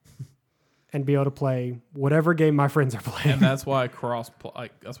and be able to play whatever game my friends are playing. And that's why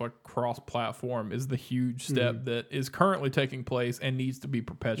cross-platform is the huge step that is currently taking place and needs to be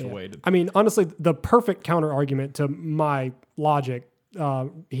perpetuated. Yeah. I mean, honestly, the perfect counter argument to my logic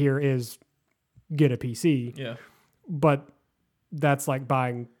here is get a PC. Yeah. But that's like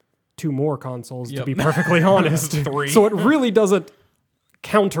buying 2 more consoles, to be perfectly honest. 3. So it really doesn't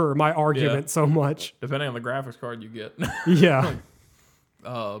counter my argument so much. Depending on the graphics card you get. Yeah.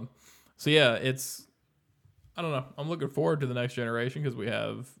 So yeah, I don't know. I'm looking forward to the next generation because we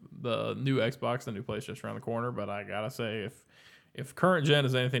have the new Xbox, the new PlayStation around the corner. But I gotta say, if current gen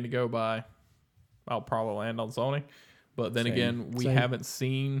is anything to go by, I'll probably land on Sony. But then again, we haven't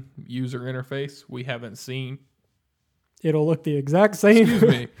seen user interface. We haven't seen. It'll look the exact same. Excuse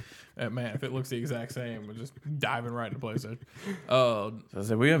me. Man, if it looks the exact same, we're just diving right into PlayStation. So I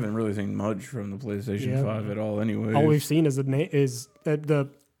said we haven't really seen much from the PlayStation 5 at all. Anyway, all we've seen is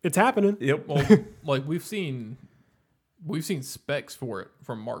it's happening. Yep. Well, like we've seen specs for it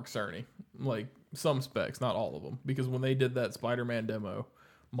from Mark Cerny, like some specs, not all of them, because when they did that Spider-Man demo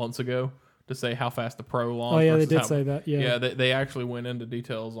months ago to say how fast the Pro launched. Oh yeah, they did say that. Yeah. Yeah, they actually went into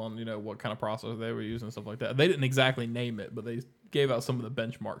details on what kind of processor they were using and stuff like that. They didn't exactly name it, but they gave out some of the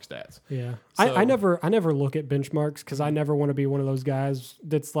benchmark stats. Yeah. So, I never look at benchmarks because I never want to be one of those guys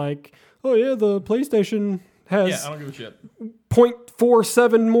that's like, oh yeah, the PlayStation has I don't give a shit.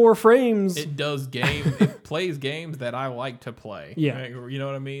 0.47 more frames. It does it plays games that I like to play. Yeah. You know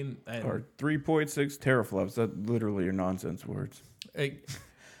what I mean? And or 3.6 teraflops. That literally are nonsense words.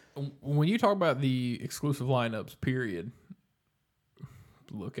 When you talk about the exclusive lineups, period,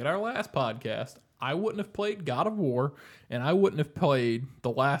 look at our last podcast. I wouldn't have played God of War, and I wouldn't have played The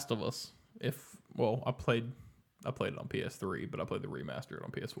Last of Us I played it on PS3, but I played the remastered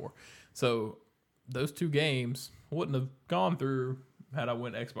on PS4. So those 2 games wouldn't have gone through had I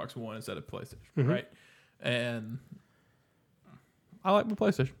went Xbox One instead of PlayStation, right? And I like my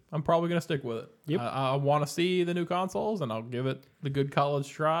PlayStation. I'm probably gonna stick with it. Yep. I want to see the new consoles, and I'll give it the good college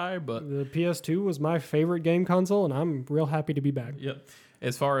try. But The PS2 was my favorite game console, and I'm real happy to be back. yep.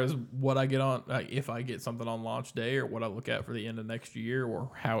 As far as what I get on, if I get something on launch day, or what I look at for the end of next year,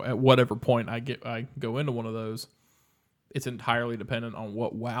 or how at whatever point I go into one of those, it's entirely dependent on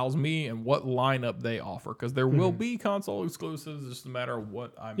what wows me and what lineup they offer. Because there will be console exclusives. It's just a matter of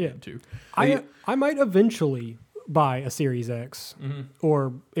what I'm into. I might eventually buy a Series X,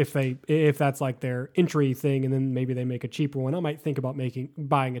 or if that's like their entry thing, and then maybe they make a cheaper one. I might think about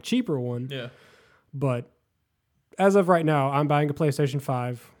buying a cheaper one. Yeah. But as of right now, I'm buying a PlayStation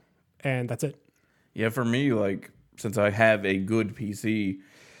 5, and that's it. Yeah, for me, like, since I have a good PC,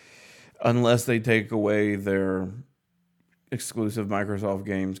 unless they take away their exclusive Microsoft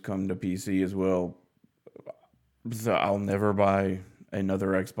games come to PC as well, so I'll never buy another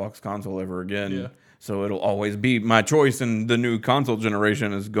Xbox console ever again. Yeah. So it'll always be my choice, and the new console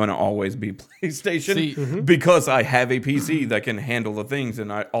generation is going to always be PlayStation See, because I have a PC that can handle the things,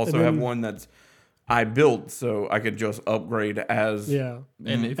 and I also have one that's I built, so I could just upgrade as and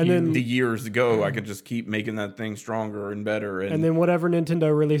if And you, then- the years go. I could just keep making that thing stronger and better. And then whatever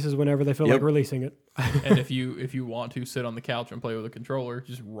Nintendo releases whenever they feel Yep. like releasing it. and if you want to sit on the couch and play with a controller,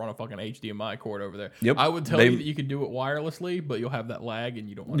 just run a fucking HDMI cord over there. Yep. I would tell you that you could do it wirelessly, but you'll have that lag, and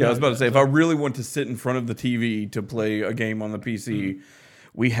you don't want. Yeah, I was about to say, if I really want to sit in front of the TV to play a game on the PC,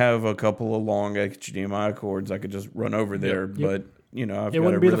 we have a couple of long HDMI cords I could just run over there. But, you know, I've got a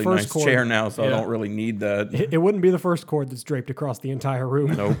wouldn't be the really first nice cord. chair now, so I Yeah. don't really need that. It wouldn't be the first cord that's draped across the entire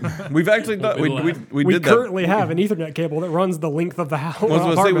room. Nope. We've actually done, be the last. we We did that. currently have an Ethernet cable that runs the length of the house. I was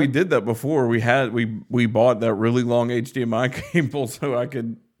going to say we did that before. We bought that really long HDMI cable so I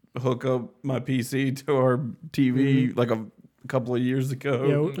could hook up my PC to our TV like a couple of years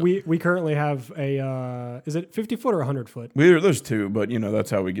ago. Yeah, we currently have a is it 50 foot or 100 foot? There's two, but you know that's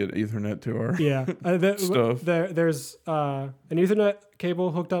how we get Ethernet to our. Yeah, Stuff. There's an Ethernet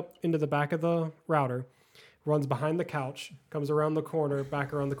cable hooked up into the back of the router, runs behind the couch, comes around the corner,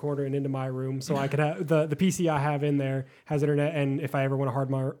 back around the corner, and into my room. So I could have the PC I have in there has internet, and if I ever want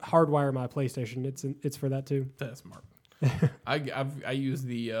to hardwire my PlayStation, it's for that too. That's smart. I use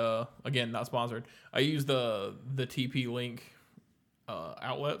the again, not sponsored. I use the TP Link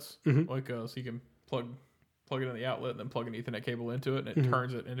outlets, like so you can plug it in the outlet, and then plug an Ethernet cable into it, and it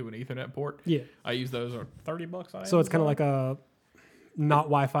turns it into an Ethernet port. Yeah. I use those are $30. So it's kind of like a not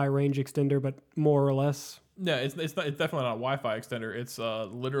Wi-Fi range extender, but more or less. No, it's definitely not a Wi-Fi extender. It's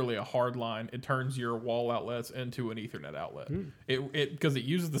literally a hard line. It turns your wall outlets into an Ethernet outlet. It because it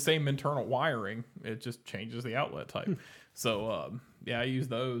uses the same internal wiring. It just changes the outlet type. So I use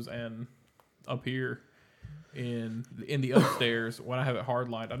those, and up here in the upstairs when I have it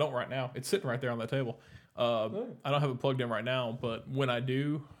hardlined, I don't right now. It's sitting right there on that table. I don't have it plugged in right now, but when I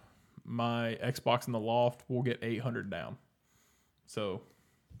do, my Xbox in the loft will get 800 down. So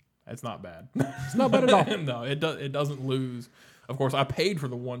it's not bad. It's not bad at all. No, it doesn't lose. Of course, I paid for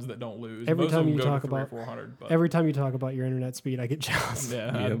the ones that don't lose. Every Most time of them you go talk to 300 or about 400. But Every time you talk about your internet speed, I get jealous.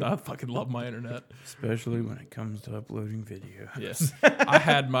 yeah, I fucking love my internet. Especially when it comes to uploading video. Yes, I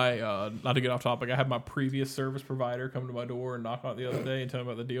had my not to get off topic. I had my previous service provider come to my door and knock on it the other day and tell me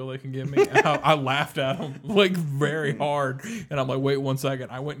about the deal they can give me. And I laughed at them like very hard, and I'm like, wait 1 second.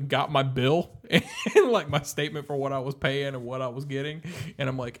 I went and got my bill and like my statement for what I was paying and what I was getting, and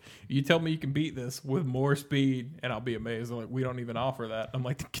I'm like, you tell me you can beat this with more speed, and I'll be amazed. They're like, we don't even offer that. I'm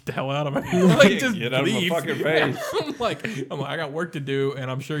like, get the hell out of me! Like, just Get out of my leave. fucking face. I'm like, I got work to do,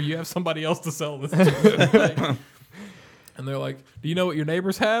 and I'm sure you have somebody else to sell this to. Like, and they're like, do you know what your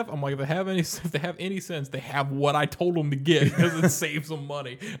neighbors have? I'm like, if they have any sense, they have what I told them to get because it saves them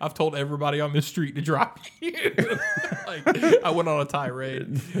money. I've told everybody on this street to drop you. Like, I went on a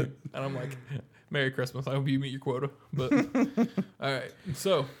tirade, and I'm like, Merry Christmas. I hope you meet your quota. But all right,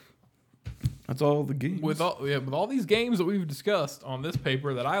 so That's all the games. with all these games that we've discussed on this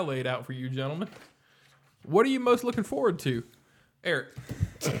paper that I laid out for you gentlemen, what are you most looking forward to, Eric?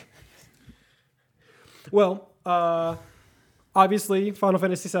 Well, obviously, Final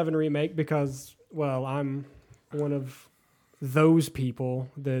Fantasy VII Remake, because, well, I'm one of those people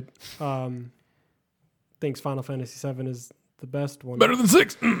that thinks Final Fantasy VII is the best one. Better than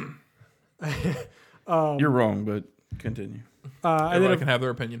 6. You're wrong, but continue. Everybody can have their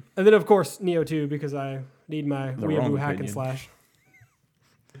opinion. And then, of course, Neo 2, because I need my The wrong weeaboo hack and opinion. slash.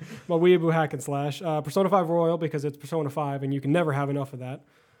 My weeaboo hack and slash. Persona 5 Royal, because it's Persona 5, and you can never have enough of that.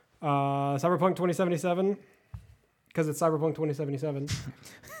 Cyberpunk 2077, because it's Cyberpunk 2077.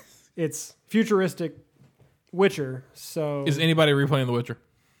 It's futuristic Witcher, so... Is anybody replaying The Witcher?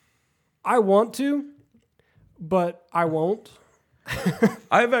 I want to, but I won't.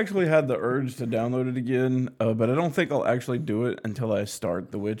 I've actually had the urge to download it again, but I don't think I'll actually do it until I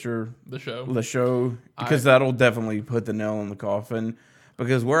start The Witcher, The show. because that'll definitely put the nail in the coffin.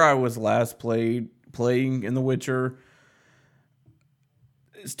 Because where I was last playing in The Witcher,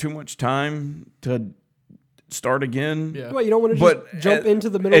 it's too much time to start again. Yeah. Well, you don't want to just jump into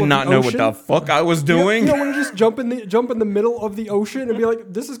the middle and of not the know ocean. what the fuck I was doing. You don't want to just jump in the middle of the ocean and be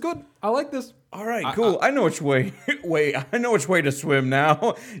like, "This is good. I like this." All right, cool. I know which way. I know which way to swim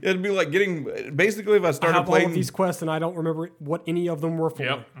now. It'd be like basically if I I started have all playing of these quests and I don't remember what any of them were for.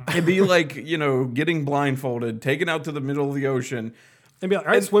 Yep. it'd be like, getting blindfolded, taken out to the middle of the ocean. And be like,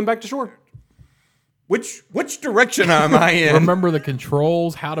 "All right, swim back to shore." Which direction am I in? Remember the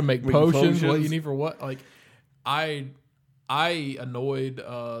controls, how to make potions, what potions. you need for what. Like, I annoyed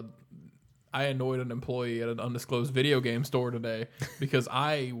an employee at an undisclosed video game store today because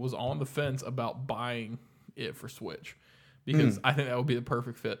I was on the fence about buying it for Switch. Because I think that would be the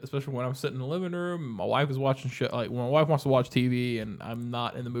perfect fit, especially when I'm sitting in the living room. My wife is watching shit. Like, when my wife wants to watch TV and I'm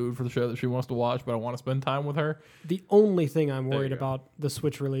not in the mood for the show that she wants to watch, but I want to spend time with her. The only thing I'm worried you go. about the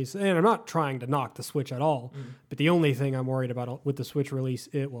Switch release, and I'm not trying to knock the Switch at all, but the only thing I'm worried about with the Switch release,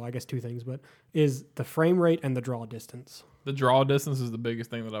 I guess two things, but is the frame rate and the draw distance. The draw distance is the biggest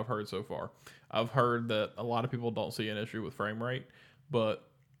thing that I've heard so far. I've heard that a lot of people don't see an issue with frame rate, but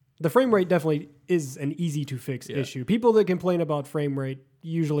The frame rate definitely is an easy to fix issue. People that complain about frame rate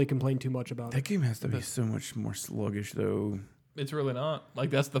usually complain too much about That it. game has to be so much more sluggish, though. it's really not. Like,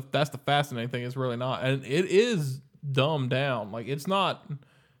 that's the fascinating thing. It's really not, and it is dumbed down. Like, it's not.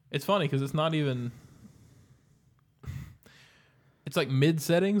 It's funny because it's not even. It's like mid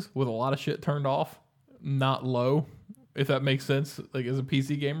settings with a lot of shit turned off, not low. If that makes sense, like as a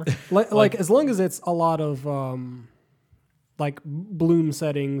PC gamer, Like as long as it's a lot of like bloom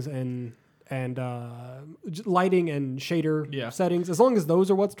settings and lighting and shader settings, as long as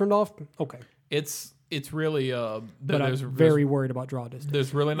those are what's turned off, okay. it's really But I'm very worried about draw distance.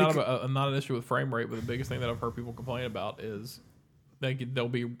 There's really not not an issue with frame rate, but the biggest thing that I've heard people complain about is they'll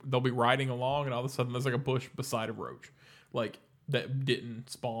be riding along and all of a sudden there's like a bush beside a roach, like that didn't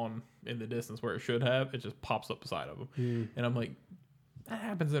spawn in the distance where it should have. It just pops up beside of them, and I'm like, that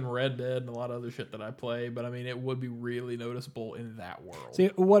happens in Red Dead and a lot of other shit that I play, but I mean, it would be really noticeable in that world. See,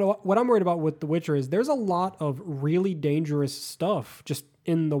 what I'm worried about with The Witcher is there's a lot of really dangerous stuff just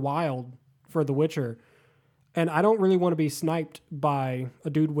in the wild for The Witcher, and I don't really want to be sniped by a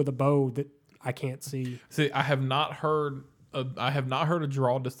dude with a bow that I can't see. See, I have not heard a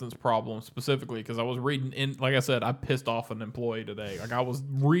draw distance problem specifically because I was reading in, like I said, I pissed off an employee today. Like, I was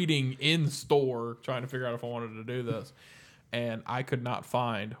reading in store trying to figure out if I wanted to do this, and I could not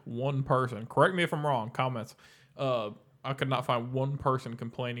find one person. Correct me if I'm wrong. Comments. I could not find one person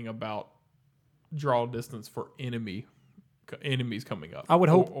complaining about draw distance for enemies coming up. I would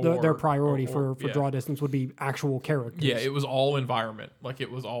hope their priority for draw distance would be actual characters. Yeah, it was all environment. Like, it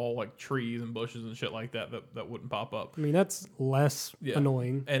was all like trees and bushes and shit like that wouldn't pop up. I mean, that's less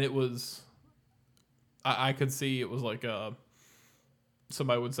annoying. And it was, I could see it was like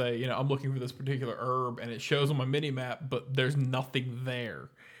somebody would say, I'm looking for this particular herb, and it shows on my mini map, but there's nothing there.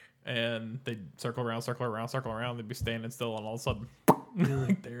 And they'd circle around. They'd be standing still, and all of a sudden,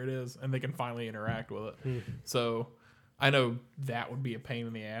 like, there it is, and they can finally interact with it. So I know that would be a pain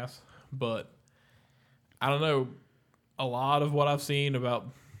in the ass, but I don't know. A lot of what I've seen about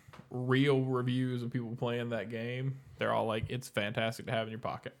real reviews of people playing that game, they're all like, it's fantastic to have in your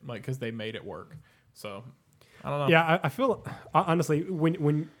pocket, like, because they made it work. So I don't know. Yeah, I feel honestly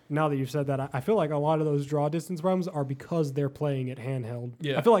when now that you've said that, I feel like a lot of those draw distance problems are because they're playing it handheld.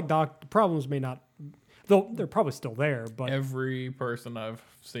 Yeah. I feel like problems may not, though they're probably still there. But Every person I've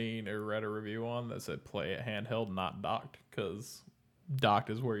seen or read a review on that said play it handheld, not docked, because docked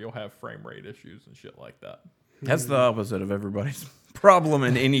is where you'll have frame rate issues and shit like that. That's the opposite of everybody's problem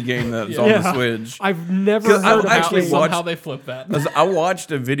in any game that's on the Switch. I've never heard of actually actually watched- Somehow they flip that. I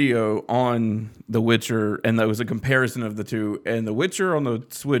watched a video on The Witcher, and that was a comparison of the two. And The Witcher on the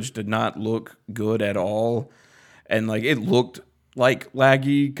Switch did not look good at all, and like it looked like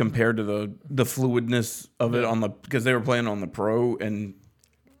laggy compared to the fluidness of it because they were playing on the Pro, and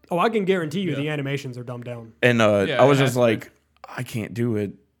I can guarantee you the animations are dumbed down. I was it just has to like, I can't do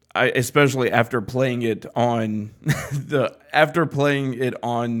it. Especially after playing it on after playing it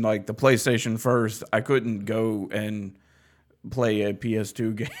on like the PlayStation first, I couldn't go and play a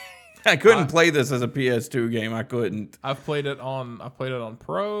PS2 game. I couldn't play this as a PS2 game. I couldn't. I've played it on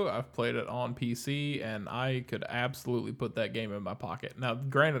Pro, I've played it on PC, and I could absolutely put that game in my pocket. Now,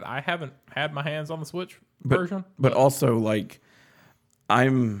 granted, I haven't had my hands on the Switch version. But also, like,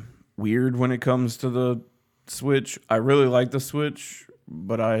 I'm weird when it comes to the Switch. I really like the Switch,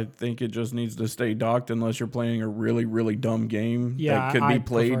 but I think it just needs to stay docked unless you're playing a really, really dumb game that could be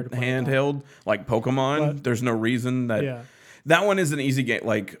played handheld, like Pokemon. There's no reason that that one is an easy game.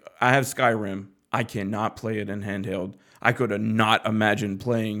 Like, I have Skyrim. I cannot play it in handheld. I could not imagine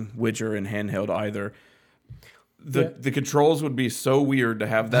playing Witcher in handheld either. The controls would be so weird to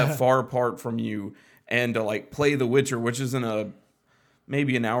have that far apart from you and to like play The Witcher, which isn't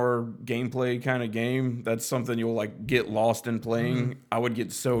maybe an hour gameplay kind of game. That's something you'll like get lost in playing. I would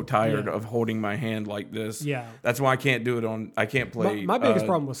get so tired of holding my hand like this. Yeah. That's why I can't do it I can't play. My biggest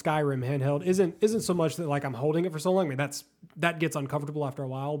problem with Skyrim handheld isn't so much that like I'm holding it for so long. I mean, that gets uncomfortable after a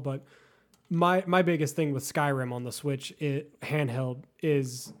while, but my biggest thing with Skyrim on the Switch handheld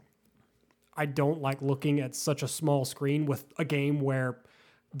is I don't like looking at such a small screen with a game where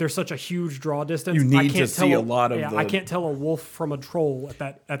there's such a huge draw distance. You need to see a lot of I can't tell a wolf from a troll at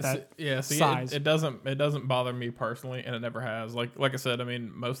that size. It doesn't bother me personally, and it never has. Like I said, I mean,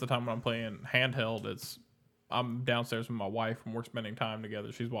 most of the time when I'm playing handheld, I'm downstairs with my wife and we're spending time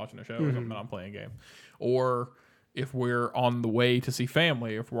together. She's watching a show or something, and I'm playing a game. Or if we're on the way to see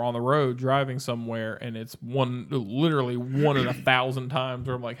family, if we're on the road driving somewhere, and it's literally one in 1,000 times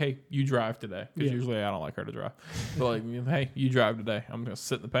where I'm like, hey, you drive today. Because usually I don't like her to drive. But like, hey, you drive today. I'm going to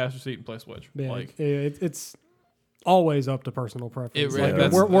sit in the passenger seat and play Switch. Yeah, like, it's always up to personal preference.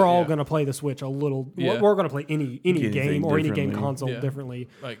 We're all going to play the Switch a little. Yeah. We're going to play any game or any game console differently.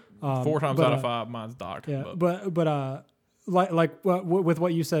 Like 4 times out of 5, mine's docked. Yeah, but like with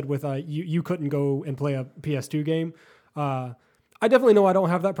what you said with you couldn't go and play a PS2 game. I definitely know I don't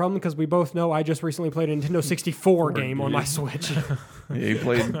have that problem because we both know I just recently played a Nintendo 64 game on my Switch. He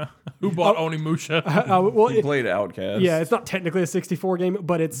played. Who bought Onimusha? He played Outcast. Yeah, it's not technically a 64 game,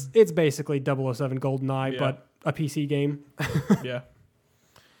 but it's basically 007 GoldenEye, but a PC game. Yeah,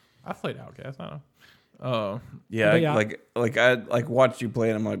 I played Outcast. I don't know. I watched you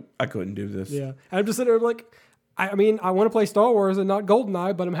play it. I'm like, I couldn't do this. Yeah, and I'm just sitting there like, I mean, I want to play Star Wars and not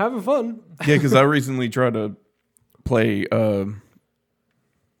GoldenEye, but I'm having fun. Yeah, because I recently tried to play the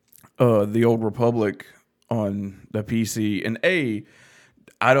Old Republic on the PC, and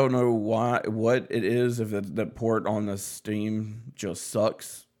I don't know what it is, if the port on the Steam just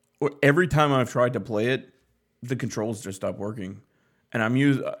sucks. Every time I've tried to play it, the controls just stop working, and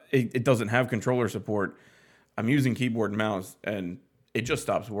it doesn't have controller support. I'm using keyboard and mouse, and it just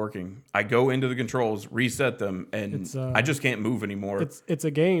stops working. I go into the controls, reset them, and I just can't move anymore. It's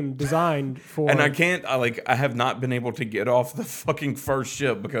a game designed for... And I have not been able to get off the fucking first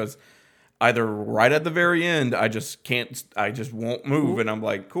ship because either right at the very end, I just won't move, and I'm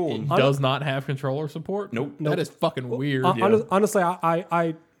like, cool. It does not have controller support? Nope. That is fucking weird. Honestly,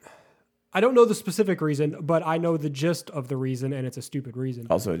 I don't know the specific reason, but I know the gist of the reason, and it's a stupid reason.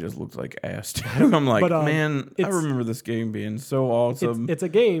 Also, it just looks like ass. I'm like, man, I remember this game being so awesome. It's a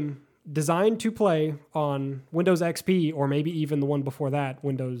game designed to play on Windows XP, or maybe even the one before that,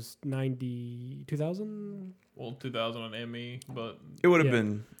 Windows 90, 2000? Well, 2000 on ME, but... It would have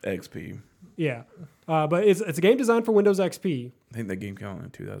been XP. Yeah. But it's a game designed for Windows XP. I think that game came out in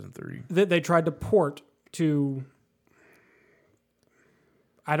 2003. That they tried to port to...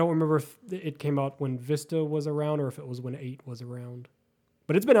 I don't remember if it came out when Vista was around or if it was when 8 was around.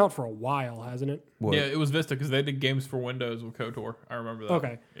 But it's been out for a while, hasn't it? What? Yeah, it was Vista because they did games for Windows with KOTOR. I remember that.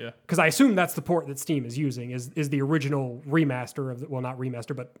 Okay. Yeah. Because I assume that's the port that Steam is using, is the original remaster of not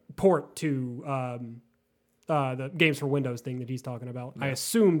remaster, but port to the games for Windows thing that he's talking about. Yeah. I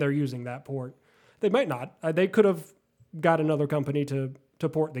assume they're using that port. They might not. They could have got another company to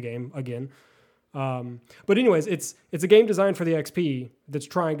port the game again. But anyways, it's a game designed for the XP that's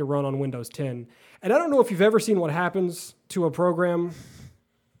trying to run on Windows 10. And I don't know if you've ever seen what happens to a program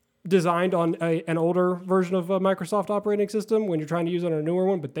designed on an older version of a Microsoft operating system when you're trying to use it on a newer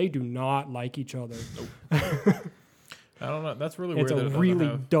one, but they do not like each other. Nope. I don't know. That's really weird. It's a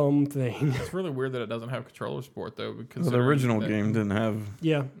really dumb thing. It's really weird that it doesn't have controller support though, because the original game didn't have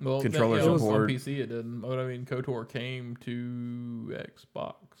controller support. On PC it didn't. But I mean, KOTOR came to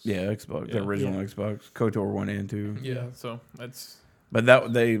Xbox. Yeah, Xbox. The original Xbox. KOTOR 1 and 2. Yeah, so that's. But that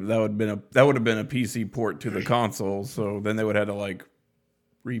would have been a PC port to the console. So then they would have to like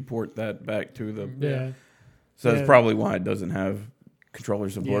report that back to the. Yeah. So that's probably why it doesn't have controller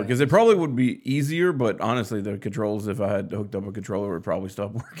support, because it probably would be easier, but honestly the controls, if I had hooked up a controller, would probably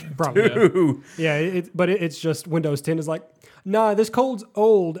stop working too. It's just Windows 10 is like, nah, this code's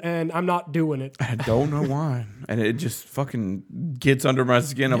old and I'm not doing it. I don't know why, and it just fucking gets under my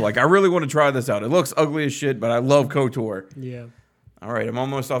skin. I'm like, I really want to try this out. It looks ugly as shit, but I love KOTOR. Yeah. All right, I'm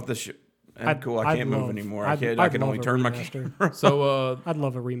almost off the And cool, I can't move anymore. I can only turn my camera. So I'd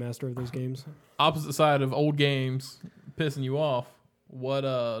love a remaster of those games. Opposite side of old games pissing you off. What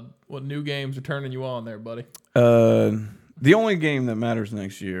new games are turning you on there, buddy? The only game that matters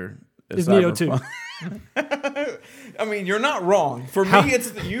next year is Neo 2. I mean, you're not wrong. For me,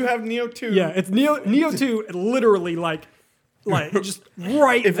 it's you have Neo 2. Yeah, it's Neo 2. Literally, like just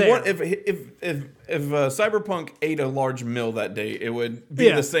right there. If Cyberpunk ate a large meal that day, it would be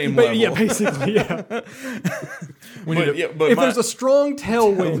the same level. Yeah, basically, yeah. If there's a strong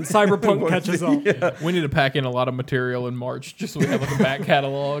tailwind, Cyberpunk catches up. Yeah. We need to pack in a lot of material in March just so we have like a back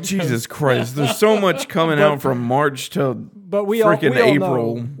catalog. Jesus Christ, there's so much coming out from March to freaking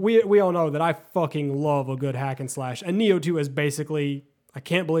April. We all know that I fucking love a good hack and slash, and Neo 2 is basically, I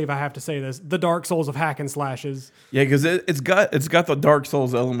can't believe I have to say this, the Dark Souls of hack and slashes. Yeah, because it's got the Dark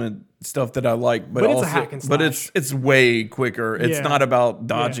Souls element stuff that I like, but also, it's a hack and slash. But it's way quicker. It's not about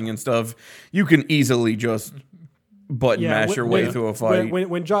dodging and stuff. You can easily just button mash your way through a fight.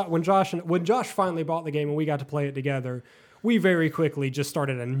 When Josh finally bought the game and we got to play it together, we very quickly just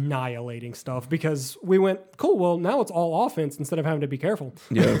started annihilating stuff because we went, cool, well, now it's all offense instead of having to be careful.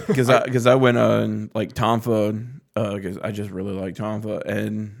 Yeah, because I went on like Tonfa, because I just really like Tonfa,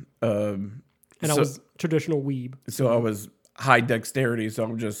 and I was traditional weeb. So I was high dexterity, so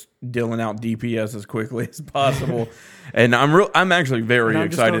I'm just dealing out DPS as quickly as possible. And I'm actually very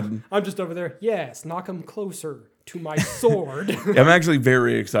excited. I'm just over there. Yes, knock him closer to my sword. I'm actually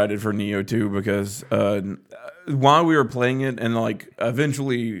very excited for Neo 2 because while we were playing it, and like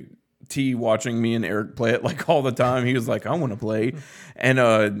eventually T watching me and Eric play it like all the time, he was like, I want to play.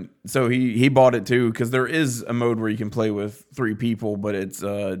 And so he bought it too, because there is a mode where you can play with 3 people, but it's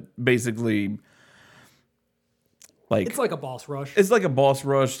basically like, it's like a boss rush. It's like a boss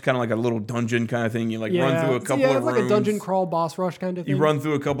rush, kind of like a little dungeon kind of thing. You like run through a couple of rooms. It's like a dungeon crawl boss rush kind of thing. You run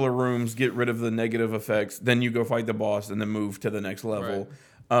through a couple of rooms, get rid of the negative effects, then you go fight the boss, and then move to the next level.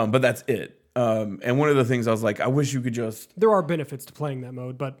 Right. But that's it. And one of the things I was like, I wish you could just... There are benefits to playing that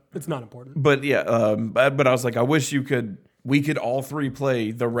mode, but it's not important. But yeah, but I was like, I wish we could all 3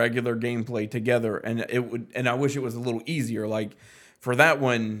 play the regular gameplay together, and I wish it was a little easier. Like for that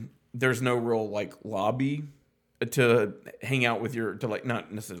one, there's no real like lobby to hang out with to like,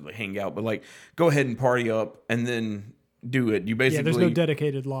 not necessarily hang out, but like go ahead and party up and then do it. You basically... Yeah, there's no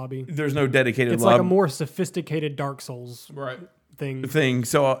dedicated lobby. There's no dedicated lobby. It's like a more sophisticated Dark Souls thing.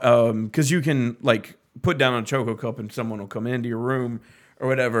 So, because you can like put down a Choco Cup and someone will come into your room or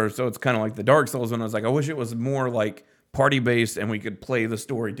whatever. So it's kind of like the Dark Souls. And I was like, I wish it was more like party based and we could play the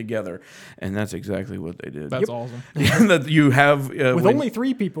story together. And that's exactly what they did. That's awesome. That you have with only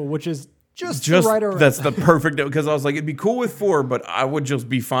 3 people, which is just the right around. That's the perfect, because I was like, it'd be cool with 4, but I would just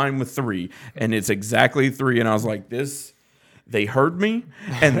be fine with 3. And it's exactly 3. And I was like, they heard me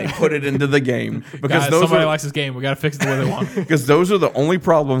and they put it into the game, because somebody likes this game. We got to fix it the way they want. Because those are the only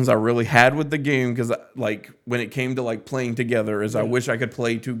problems I really had with the game. Because like when it came to like playing together, is I wish I could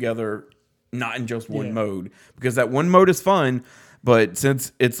play together, not in just one mode, because that one mode is fun. But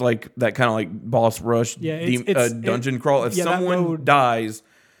since it's like that kind of like boss rush, dungeon crawl, if someone dies,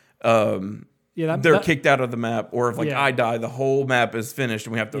 they're kicked out of the map. Or if I die, the whole map is finished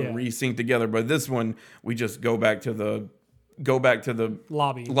and we have to resync together. But this one, we just go back to the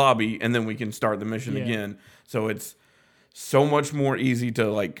lobby and then we can start the mission again. So it's so much more easy to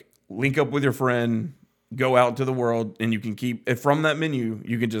like link up with your friend, go out to the world, and you can keep it from that menu.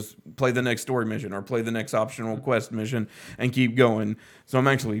 You can just play the next story mission or play the next optional quest mission and keep going. So I'm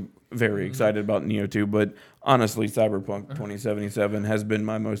actually very excited about Neo 2, but honestly, Cyberpunk 2077 has been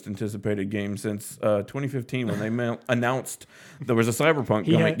my most anticipated game since 2015 when they announced there was a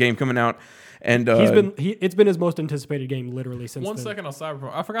Cyberpunk game coming out. And it's been his most anticipated game literally since. One second on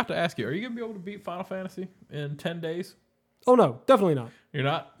Cyberpunk, I forgot to ask you: are you gonna be able to beat Final Fantasy in 10 days? Oh no, definitely not. You're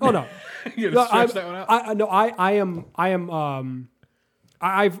not. Oh no. You're gonna stretch that one out. I am.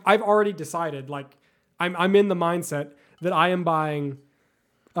 I've already decided. Like I'm in the mindset that I am buying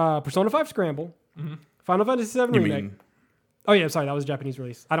Persona 5 Scramble, Final Fantasy 7 Remake. Oh yeah, sorry, that was a Japanese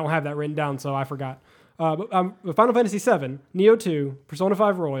release. I don't have that written down, so I forgot. But Final Fantasy 7, Neo 2, Persona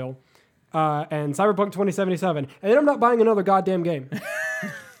 5 Royal. And Cyberpunk 2077, and then I'm not buying another goddamn game.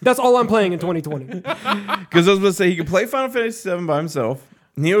 That's all I'm playing in 2020. Because I was going to say, he can play Final Fantasy 7 by himself.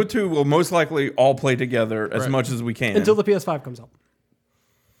 Neo 2 will most likely all play together as much as we can. Until the PS5 comes out.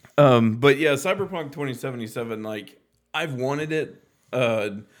 But yeah, Cyberpunk 2077, like, I've wanted it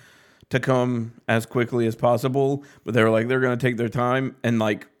to come as quickly as possible, but they were like, they're going to take their time. And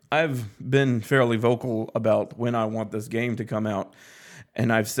like, I've been fairly vocal about when I want this game to come out.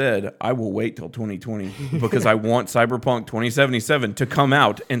 And I've said I will wait till 2020 because I want Cyberpunk 2077 to come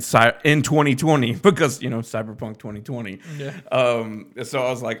out in 2020 because Cyberpunk 2020. Yeah. So I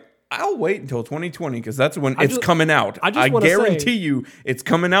was like, I'll wait until 2020 because that's when it's coming out. I guarantee you it's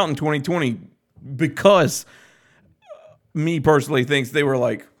coming out in 2020 because me personally thinks they were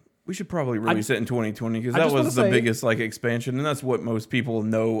like, we should probably release it in 2020 because that was the biggest expansion, and that's what most people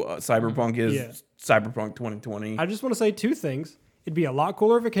know Cyberpunk is. Yeah. Cyberpunk 2020. I just want to say two things. It'd be a lot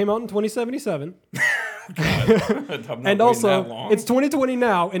cooler if it came out in 2077. And also, it's 2020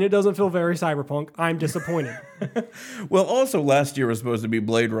 now, and it doesn't feel very cyberpunk. I'm disappointed. Well, also, last year was supposed to be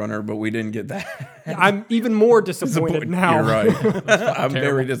Blade Runner, but we didn't get that. I'm even more disappointed now. You're right. I'm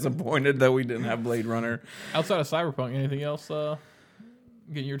very disappointed that we didn't have Blade Runner. Outside of Cyberpunk, anything else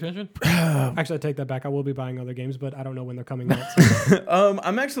getting your attention? Actually, I take that back. I will be buying other games, but I don't know when they're coming out. So.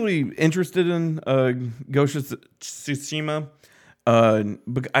 I'm actually interested in Ghost of Tsushima.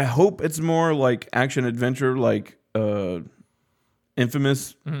 But I hope it's more like action adventure, like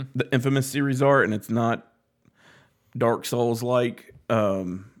Infamous, the Infamous series are, and it's not Dark Souls like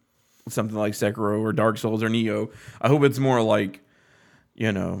something like Sekiro or Dark Souls or Neo. I hope it's more like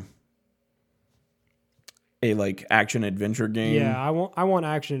a action adventure game. Yeah, I want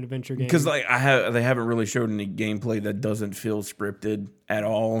action adventure games because they haven't really showed any gameplay that doesn't feel scripted at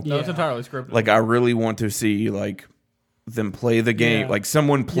all. No, it's entirely scripted. Like I really want to see them play the game, like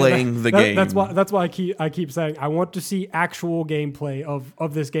someone playing the game. That's why I keep saying I want to see actual gameplay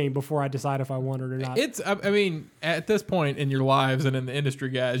of this game before I decide if I want it or not. I mean, at this point in your lives and in the industry,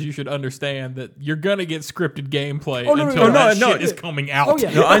 guys, you should understand that you're gonna get scripted gameplay until that shit is coming out. Oh,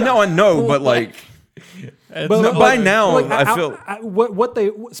 yeah. No, I know, but by now, I feel what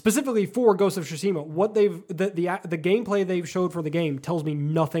they specifically for Ghost of Tsushima, what the gameplay they've showed for the game tells me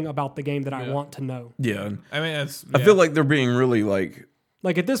nothing about the game that I want to know. Yeah, I mean, I feel like they're being really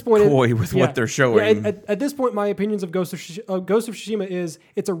at this point coy with what they're showing. Yeah, at this point, my opinions of Ghost of Tsushima is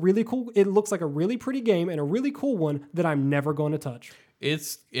it's a really cool. It looks like a really pretty game and a really cool one that I'm never going to touch.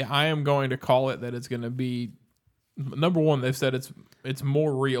 I am going to call it that it's going to be. Number one, they've said it's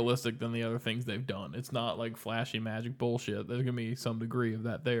more realistic than the other things they've done. It's not like flashy magic bullshit. There's gonna be some degree of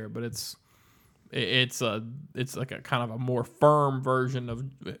that there, but it's like a kind of a more firm version of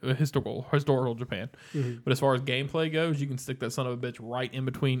historical Japan. Mm-hmm. But as far as gameplay goes, you can stick that son of a bitch right in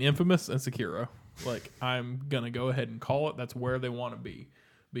between Infamous and Sekiro. Like I'm gonna go ahead and call it. That's where they want to be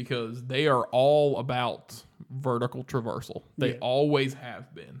because they are all about vertical traversal. They always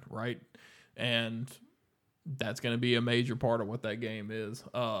have been, right? And that's going to be a major part of what that game is.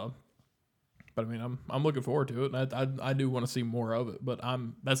 But I mean, I'm looking forward to it. And I do want to see more of it. But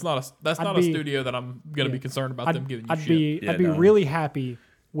that's not a studio that I'm going to be concerned about them giving you shit. I'd be really happy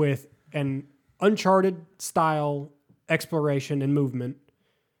with an Uncharted style exploration and movement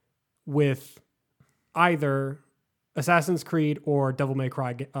with either Assassin's Creed or Devil May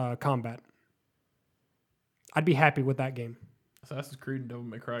Cry combat. I'd be happy with that game. Assassin's Creed and Devil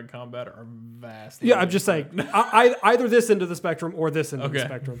May Cry combat are vast. Yeah, I'm just saying. Either this end of the spectrum or this end of the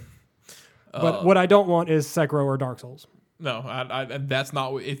spectrum. But what I don't want is Sekiro or Dark Souls. No, that's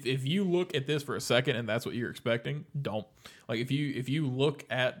not. If you look at this for a second and that's what you're expecting, don't. Like if you look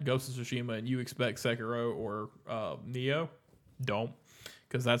at Ghost of Tsushima and you expect Sekiro or Neo, don't,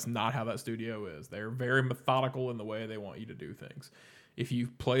 because that's not how that studio is. They're very methodical in the way they want you to do things. If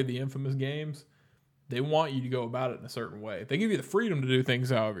you've played the Infamous games, they want you to go about it in a certain way. They give you the freedom to do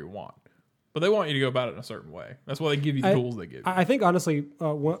things however you want, but they want you to go about it in a certain way. That's why they give you the tools they give you. I think honestly,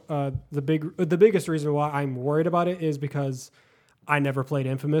 the biggest reason why I'm worried about it is because I never played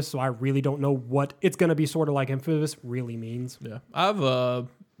Infamous, so I really don't know what it's going to be sort of like Infamous really means. Yeah, I've I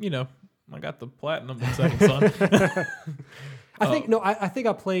got the platinum in Second Son. I think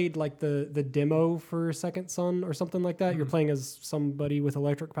I played like the demo for Second Son or something like that. Mm-hmm. You're playing as somebody with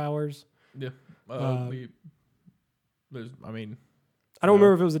electric powers. Yeah. I don't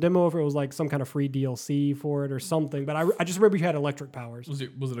remember if it was a demo or if it was like some kind of free DLC for it or something, but I just remember you had electric powers. Was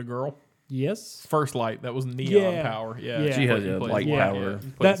it a girl? Yes. First Light, that was neon power. Yeah. She has light power.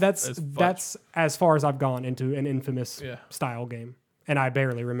 That's as far as I've gone into an Infamous style game, and I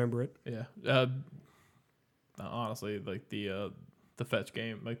barely remember it. Yeah. Honestly, like the fetch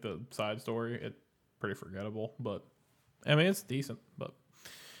game, like the side story, it's pretty forgettable, but I mean it's decent, but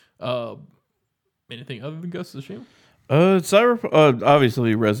anything other than Ghost of Tsushima?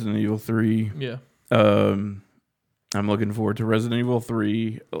 Obviously Resident Evil 3. Yeah. I'm looking forward to Resident Evil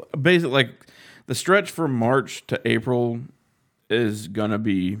 3. Basically, like the stretch from March to April is gonna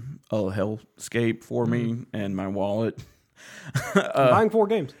be a hellscape for me and my wallet. Buying 4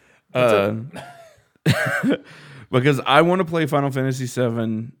 games. because I want to play Final Fantasy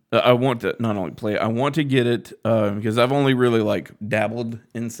VII. I want to not only play, I want to get it because I've only really like dabbled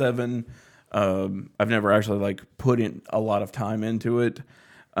in 7. I've never actually like put in a lot of time into it,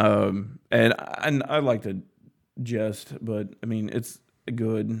 and I like to jest, but I mean it's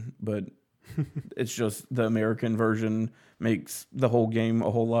good, but it's just the American version makes the whole game a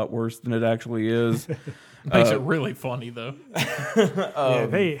whole lot worse than it actually is. Makes it really funny though. I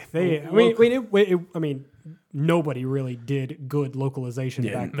mean, nobody really did good localization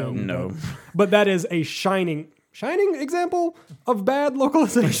back then. No. But that is a shining example of bad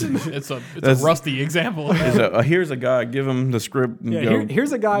localization. It's a rusty example of that. Here's a guy, give him the script. And go,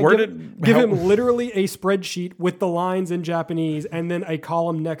 here's a guy, give him literally a spreadsheet with the lines in Japanese and then a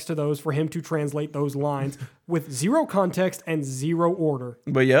column next to those for him to translate those lines with zero context and zero order.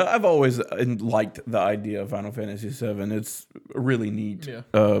 But yeah, I've always liked the idea of Final Fantasy VII. It's really neat. Yeah.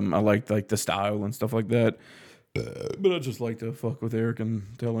 I like the style and stuff like that. But I just like to fuck with Eric and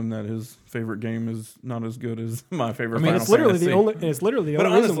tell him that his favorite game is not as good as my favorite. I mean, Final it's literally Fantasy. it's literally the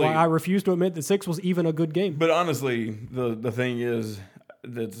only reason why I refuse to admit that 6 was even a good game. But honestly, the thing is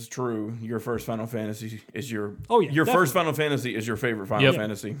that's true. Your first Final Fantasy is your first Final Fantasy is your favorite Final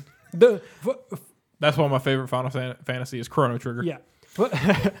Fantasy. That's why my favorite Final Fantasy is Chrono Trigger. Yeah.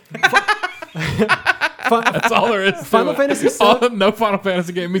 That's all there is. Final Fantasy VII. No Final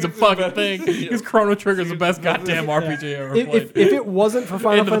Fantasy game means a fucking thing. Because Chrono Trigger is the best goddamn RPG I ever played. If it wasn't for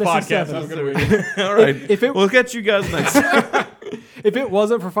Final Fantasy VII, All right, we'll catch you guys next time. If it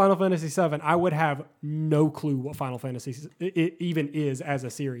wasn't for Final Fantasy VII, I would have no clue what Final Fantasy it even is as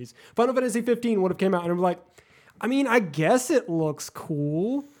a series. Final Fantasy 15 would have came out and I'm like, I mean, I guess it looks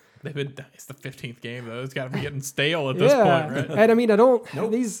cool. It's the 15th game though. It's got to be getting stale at this point, right? And I mean, I don't.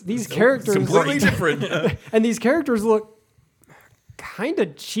 These characters completely different, and these characters look kind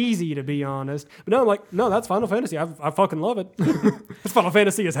of cheesy to be honest. But now I'm like, no, that's Final Fantasy. I fucking love it. It's Final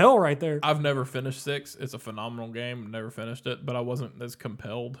Fantasy as hell right there. I've never finished 6. It's a phenomenal game. Never finished it, but I wasn't as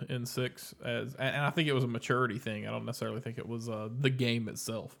compelled in 6 and I think it was a maturity thing. I don't necessarily think it was the game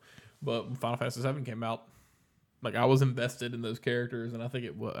itself. But when Final Fantasy 7 came out, like I was invested in those characters, and I think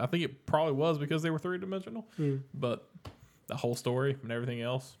it probably was because they were 3-dimensional. But the whole story and everything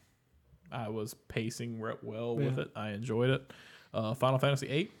else, I was pacing well with it. I enjoyed it. Final Fantasy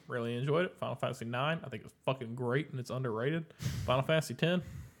 8, really enjoyed it. Final Fantasy 9, I think it's fucking great and it's underrated. Final Fantasy 10,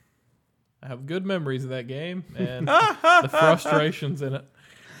 I have good memories of that game and the frustrations in it.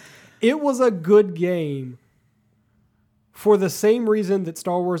 It was a good game for the same reason that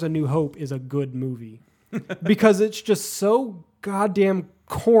Star Wars: A New Hope is a good movie. Because it's just so goddamn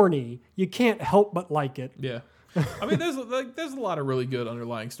corny, you can't help but like it. Yeah, I mean, there's a lot of really good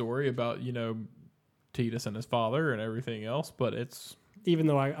underlying story about Tidus and his father and everything else, but it's even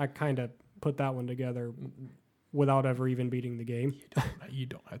though I kind of put that one together without ever even beating the game. You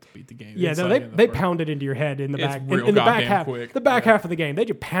don't have to beat the game. Yeah, they pound it into your head in the back in the back half. Quick. The back half of the game, they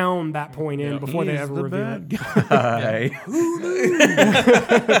just pound that point in before they ever reveal it.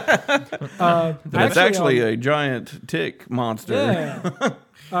 It's actually a giant tick monster. Yeah.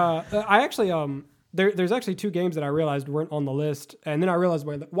 I actually there's actually 2 games that I realized weren't on the list, and then I realized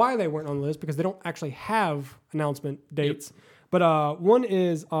why they weren't on the list because they don't actually have announcement dates. Yep. But one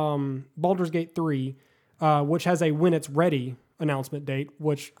is Baldur's Gate 3. Which has a when it's ready announcement date,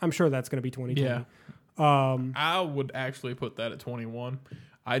 which I'm sure that's going to be 2020. Yeah. I would actually put that at 21.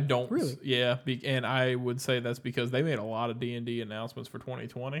 I don't. Really? Yeah. And I would say that's because they made a lot of D&D announcements for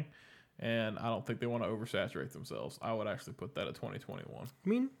 2020, and I don't think they want to oversaturate themselves. I would actually put that at 2021. I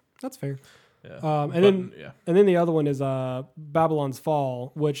mean, that's fair. Yeah. And then the other one is Babylon's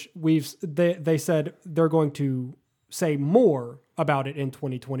Fall, which they said they're going to say more about it in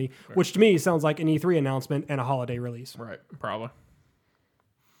 2020, which to me sounds like an E3 announcement and a holiday release. Right, probably.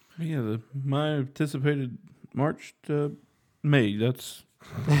 Yeah, my anticipated March to May. That's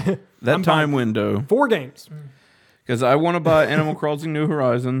that time window. 4 games. Because I want to buy Animal Crossing New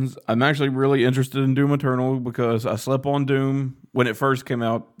Horizons. I'm actually really interested in Doom Eternal because I slept on Doom when it first came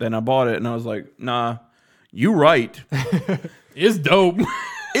out. Then I bought it and I was like, nah, you right. It's dope.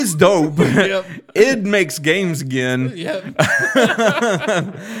 It's dope. Yep. It makes games again. Yep.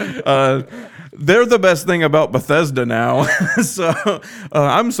 They're the best thing about Bethesda now. So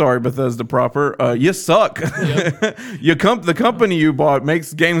I'm sorry, Bethesda proper. You suck. Yep. The company you bought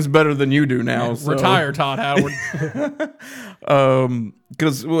makes games better than you do now. So. Retire, Todd Howard.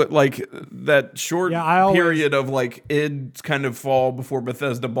 Because like that short period of like id kind of fall before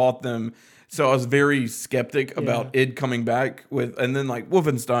Bethesda bought them. So I was very skeptic about id coming back and then like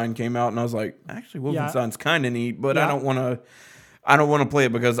Wolfenstein came out and I was like, actually Wolfenstein's kind of neat, but I I don't want to play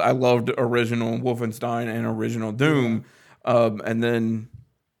it because I loved original Wolfenstein and original Doom. And then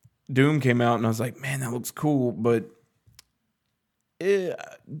Doom came out, and I was like, man, that looks cool, but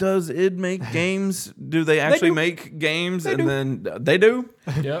does it make games? Do they actually make games? Then they do.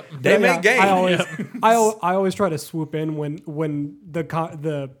 Yep. They make games. I always try to swoop in when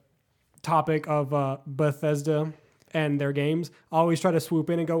the topic of Bethesda and their games. I always try to swoop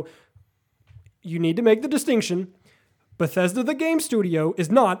in and go, you need to make the distinction. Bethesda the game studio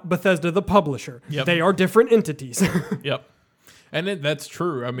is not Bethesda the publisher. Yep. They are different entities. Yep. And that's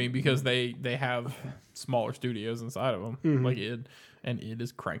true. I mean, because they have smaller studios inside of them, like id, and id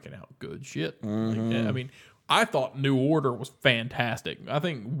is cranking out good shit. Like, I mean, I thought New Order was fantastic. I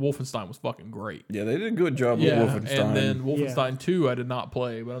think Wolfenstein was fucking great. Yeah, they did a good job with Wolfenstein. And then Wolfenstein 2 I did not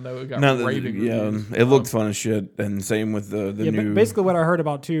play, but I know it got raving reviews. reviews. It looked fun as shit, and same with the new. Basically, what I heard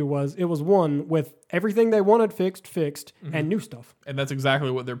about 2 was it was one with everything they wanted fixed, and new stuff. And that's exactly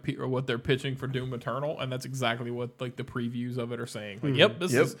what they're pitching for Doom Eternal, and that's exactly what like the previews of it are saying. Like,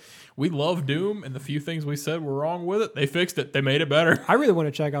 this is, we love Doom, and the few things we said were wrong with it, they fixed it. They made it better. I really want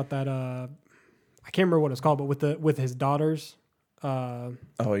to check out that. I can't remember what it's called, but with his daughters. Oh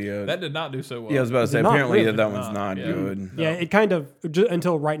yeah, that did not do so well. Yeah, I was about to say. Apparently, really? that one's not good. No. Yeah, it kind of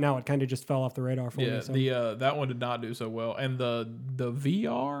until right now, it kind of just fell off the radar for me. So. That one did not do so well, and the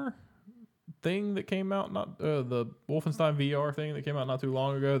VR thing that came out, the Wolfenstein VR thing that came out not too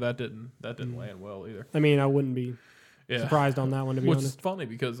long ago, that didn't land well either. I mean, I wouldn't be surprised on that one, to be honest. Which is funny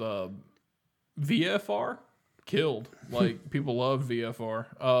because VFR killed. Like, people love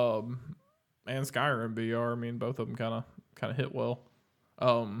VFR. And Skyrim VR. I mean, both of them kind of hit well.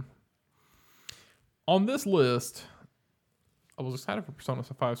 On this list, I was excited for Persona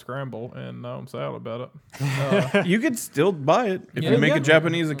 5 Scramble, and now I'm sad about it. You could still buy it if you make a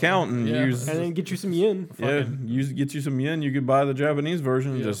Japanese account and use, and then get you some yen. Get you some yen. You could buy the Japanese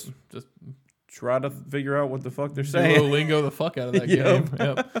version. Yeah. Just try to figure out what the fuck they're saying. Duolingo the fuck out of that game.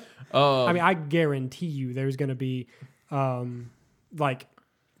 Yep. I mean, I guarantee you, there's going to be like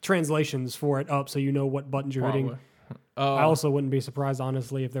translations for it up, so you know what buttons you're hitting. I also wouldn't be surprised,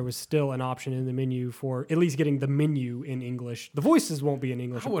 honestly, if there was still an option in the menu for at least getting the menu in English. The voices won't be in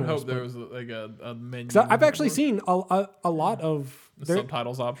English. I would hope there was like a menu. I've actually seen a lot of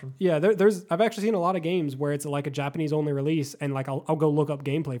subtitles option. Yeah, I've actually seen a lot of games where it's like a Japanese only release, and like I'll go look up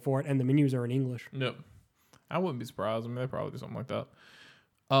gameplay for it, and the menus are in English. Yep, I wouldn't be surprised. I mean, they probably do something like that.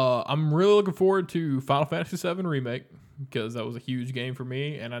 I'm really looking forward to Final Fantasy VII Remake, because that was a huge game for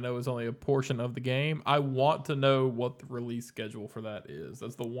me, and I know it's only a portion of the game. I want to know what the release schedule for that is.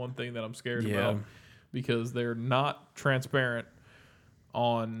 That's the one thing that I'm scared about, because they're not transparent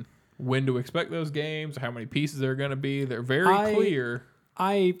on when to expect those games, how many pieces they're going to be. They're very clear.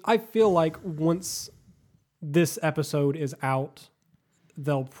 I feel like once this episode is out,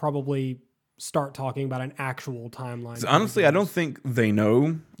 they'll probably start talking about an actual timeline. Honestly, I don't think they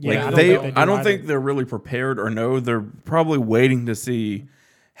know. Yeah, I don't think they're really prepared or know. They're probably waiting to see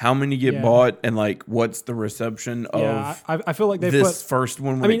how many get bought and like what's the reception of. I feel like they this first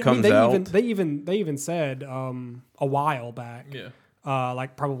one when it comes out. They even said a while back.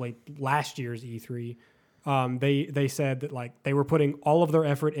 Like probably last year's E3. They said that like they were putting all of their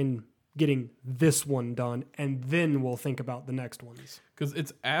effort in getting this one done, and then we'll think about the next ones. Because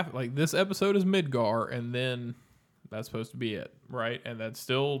it's like this episode is Midgar, and then that's supposed to be it, right? And that's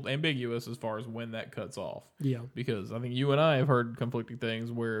still ambiguous as far as when that cuts off. Yeah. Because I think you and I have heard conflicting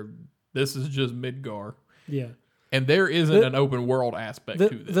things where this is just Midgar. Yeah. And there isn't an open world aspect to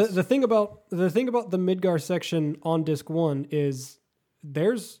this. The thing about the Midgar section on disc 1 is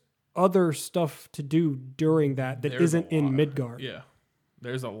there's other stuff to do during that isn't in Midgar. Yeah.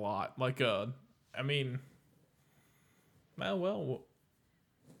 There's a lot. Like, I mean, well,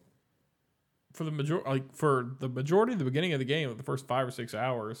 for the majority of the beginning of the game, the first 5 or 6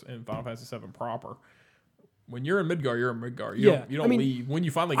 hours in Final Fantasy VII proper, when you're in Midgar, you're in Midgar. You don't leave. When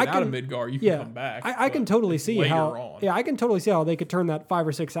you finally get out of Midgar, you can come back. I can totally see how. Yeah, I can totally see how they could turn that 5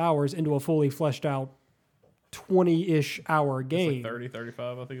 or 6 hours into a fully fleshed out 20-ish hour game. It's like 30,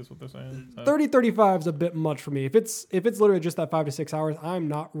 35, I think is what they're saying. So. 30, 35 is a bit much for me. If it's literally just that 5 to 6 hours, I'm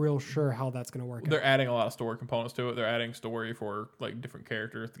not real sure how that's going to work. They're adding a lot of story components to it. They're adding story for like different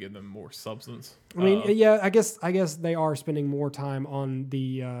characters to give them more substance. I mean, I guess they are spending more time on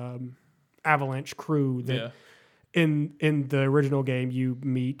the Avalanche crew that in the original game you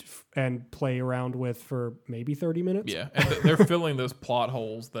meet and play around with for maybe 30 minutes. Yeah, and they're filling those plot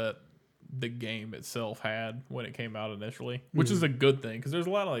holes that the game itself had when it came out initially, which is a good thing, because there's a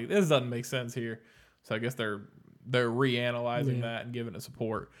lot of like, this doesn't make sense here. So I guess they're reanalyzing that and giving it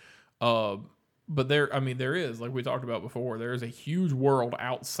support. But But there is, like we talked about before, there is a huge world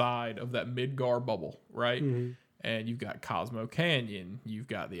outside of that Midgar bubble, right? Mm-hmm. And you've got Cosmo Canyon, you've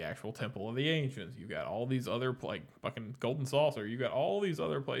got the actual Temple of the Ancients, you've got all these other, like fucking Golden Saucer, you've got all these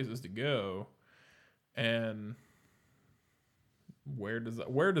other places to go. And where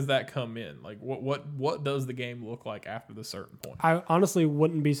does that come in? Like what does the game look like after the certain point? I honestly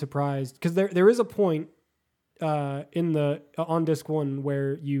wouldn't be surprised because there is a point on disc 1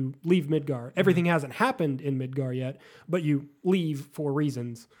 where you leave Midgar. Everything hasn't happened in Midgar yet, but you leave for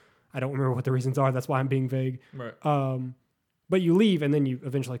reasons. I don't remember what the reasons are. That's why I'm being vague. Right. But you leave and then you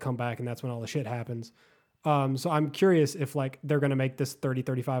eventually come back, and that's when all the shit happens. So I'm curious if like they're going to make this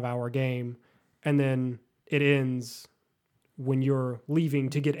 35 hour game and then it ends when you're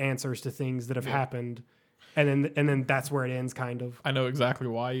leaving to get answers to things that have happened. And then that's where it ends, kind of. I know exactly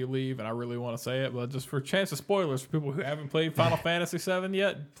why you leave, and I really want to say it, but just for chance of spoilers for people who haven't played Final Fantasy VII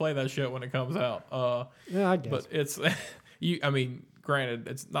yet, play that shit when it comes out. Yeah, I guess. But it's granted,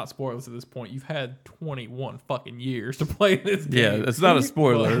 it's not spoilers at this point. You've had 21 fucking years to play this game. Yeah, it's not a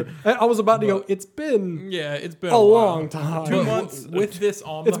spoiler. I was about to go. It's been It's been a while. long time. 2 months with this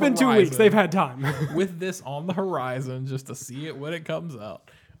on the It's been horizon. 2 weeks. They've had time. With this on the horizon, just to see it when it comes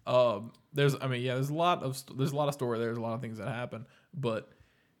out. There's a lot of story. There's a lot of things that happen, but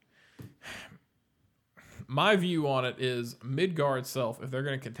my view on it is Midgar itself, if they're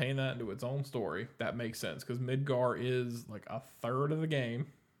going to contain that into its own story, that makes sense because Midgar is like a third of the game,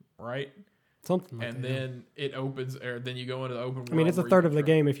 right? Something like And that. then it opens, or then you go into the open world. I mean, it's a where third you of the can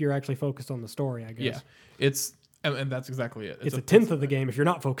game if you're actually focused on the story, I guess. Yeah, and that's exactly it. It's a tenth of the game if you're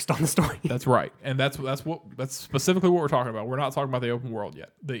not focused on the story. That's right, and that's specifically what we're talking about. We're not talking about the open world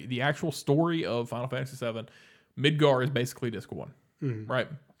yet. The actual story of Final Fantasy VII, Midgar is basically disc 1, right?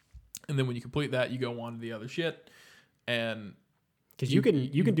 And then when you complete that, you go on to the other shit, and Because you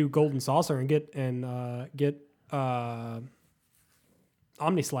can do Golden Saucer and get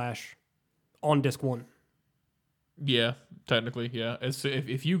Omnislash on disc 1. yeah, technically, yeah.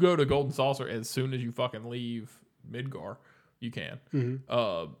 If you go to Golden Saucer as soon as you fucking leave Midgar, you can.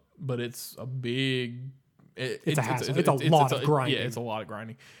 But it's a big. It's a hassle. It's a lot of grinding. Yeah, it's a lot of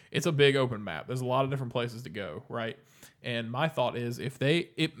grinding. It's a big open map. There's a lot of different places to go, right? And my thought is,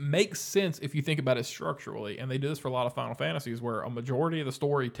 it makes sense if you think about it structurally, and they do this for a lot of Final Fantasies, where a majority of the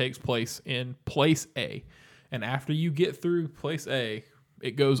story takes place in place A, and after you get through place A,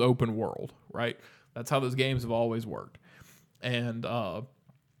 it goes open world, right? That's how those games have always worked. And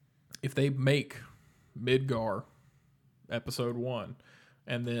if they make Midgar episode 1,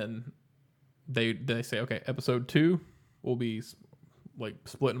 and then they say, okay, episode 2 will be like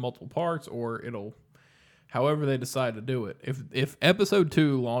split in multiple parts, or it'll, however they decide to do it. If episode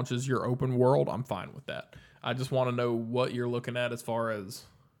 2 launches your open world, I'm fine with that. I just want to know what you're looking at as far as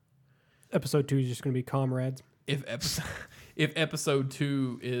Episode 2 is just going to be comrades. if episode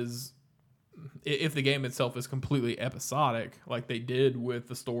 2 is, if the game itself is completely episodic, like they did with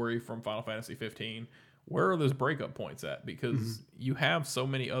the story from Final Fantasy 15, where are those breakup points at? Because you have so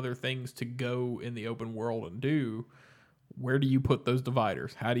many other things to go in the open world and do. Where do you put those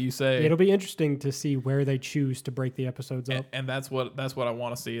dividers? How do you say? It'll be interesting to see where they choose to break the episodes up. And that's what I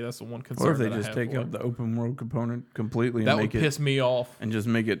want to see. That's the one concern. Or if they that just I have take for out it. the open world component completely That and would make it piss me off. and just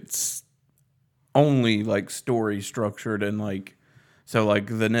make it only like story structured and like so like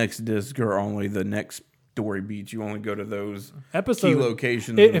the next disc or only the next story beats. You only go to those key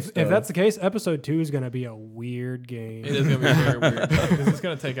locations. If that's the case, episode 2 is going to be a weird game. It is going to be very weird because it's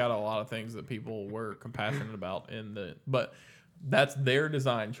going to take out a lot of things that people were compassionate about but that's their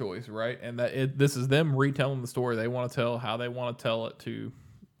design choice, right? And this is them retelling the story they want to tell, how they want to tell it to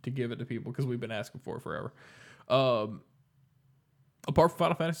give it to people, because we've been asking for it forever. Apart from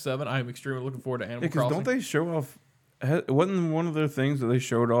Final Fantasy VII, I am extremely looking forward to Animal because Crossing. don't they show off? Wasn't one of their things that they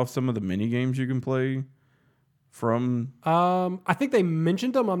showed off some of the mini games you can play from? I think they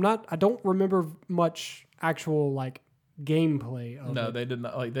mentioned them. I don't remember much actual like gameplay of No, it. they did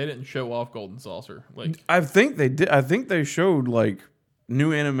not. Like, they didn't show off Golden Saucer. Like, I think they did. I think they showed like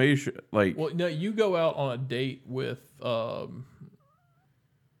new animation. Like, well, no, you go out on a date with Tifa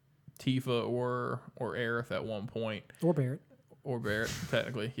or Aerith at one point, Or Barrett. or Barrett,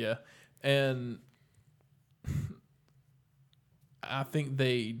 technically, yeah, and I think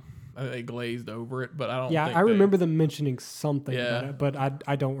they glazed over it, but I don't. Yeah, think I remember them mentioning something about Yeah. it, but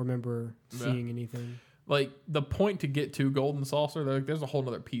I don't remember seeing anything. Like, the point to get to Golden Saucer, there's a whole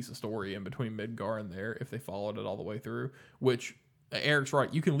other piece of story in between Midgar and there if they followed it all the way through, which Eric's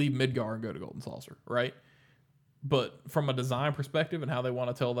right. You can leave Midgar and go to Golden Saucer, right? But from a design perspective and how they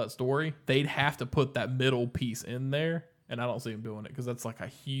want to tell that story, they'd have to put that middle piece in there. and I don't see them doing it because that's like a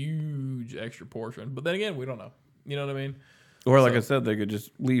huge extra portion. But then again, we don't know. You know what I mean? Or like I said, they could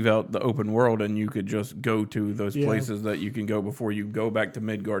just leave out the open world, and you could just go to those places that you can go before you go back to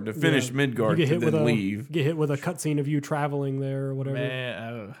Midgard to finish Midgard to then leave. Get hit with a cutscene of you traveling there or whatever.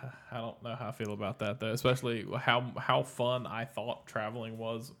 Man, I don't know how I feel about that though. Especially how fun I thought traveling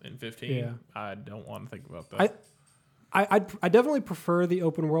was in 15. Yeah. I don't want to think about that. I definitely prefer the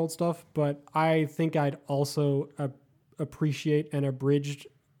open world stuff, but I think I'd also appreciate an abridged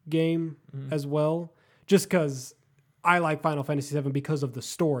game as well, just because I like Final Fantasy VII because of the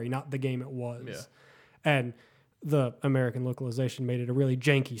story, not the game it was. Yeah. And the American localization made it a really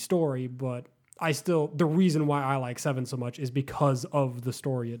janky story, but the reason why I like 7 so much is because of the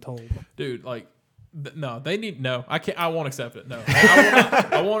story it told. Dude, like, I can't, I won't accept it. No,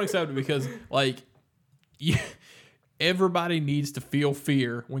 I won't accept it because, like, everybody needs to feel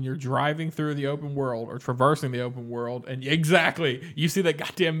fear when you're driving through the open world or traversing the open world. And exactly, you see that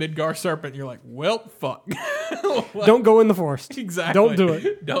goddamn Midgar serpent, and you're like, well, fuck. Like, don't go in the forest. Exactly. Don't do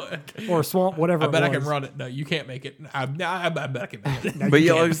it. Don't. Or swamp, whatever. I bet I can run it. No, you can't make it. I bet I can make it. But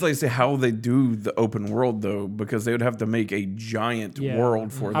yeah, I was like, say how they do the open world though, because they would have to make a giant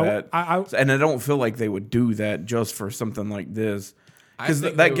world for that, and I don't feel like they would do that just for something like this, because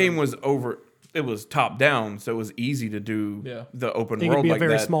that game was over. It was top down, so it was easy to do the open world like that. It could be a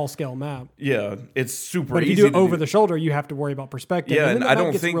very small scale map. Yeah, it's super easy. But if you do it over the shoulder, you have to worry about perspective. Yeah, and I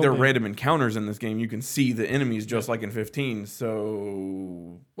don't think they're random encounters in this game. You can see the enemies just like in 15.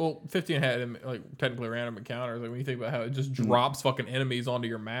 So, well, 15 had like technically random encounters. Like when you think about how it just drops fucking enemies onto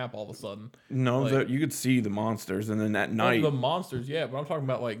your map all of a sudden. No, like, you could see the monsters, and then at night the monsters. Yeah, but I'm talking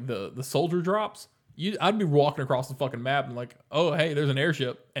about like the soldier drops. I'd be walking across the fucking map and like, oh hey, there's an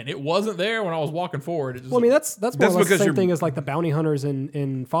airship, and it wasn't there when I was walking forward. It just, well, I mean that's more or less the same thing as like the bounty hunters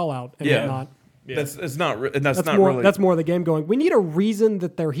in Fallout and whatnot. Yeah. That's more the game going, we need a reason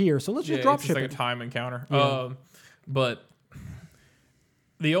that they're here, so let's just drop ship. It's like a time encounter. Yeah. But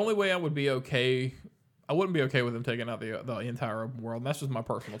the only way I wouldn't be okay with them taking out the entire open world. And that's just my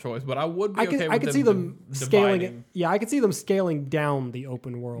personal choice. But I would be okay with them. I could see them scaling it. Yeah, I could see them scaling down the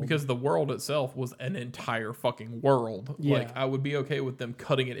open world. Because the world itself was an entire fucking world. Yeah. Like, I would be okay with them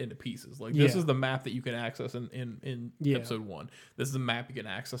cutting it into pieces. Like, this is the map that you can access in episode 1. This is the map you can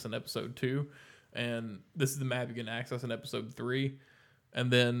access in episode 2. And this is the map you can access in episode 3.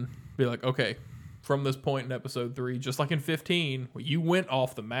 And then be like, okay, from this point in episode 3, just like in 15, you went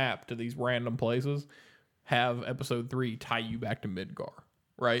off the map to these random places. Have episode 3 tie you back to Midgar,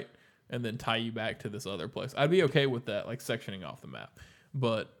 right? And then tie you back to this other place. I'd be okay with that, like sectioning off the map.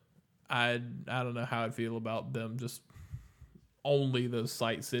 But I don't know how I'd feel about them just only those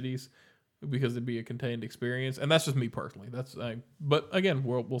site cities, because it'd be a contained experience. And that's just me personally. But again,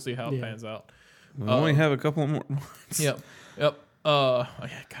 we'll see how it pans out. We only have a couple more months. Yep. God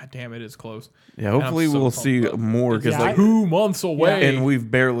damn it, it's close. Yeah, hopefully we'll see more, because like 2 months away, and we've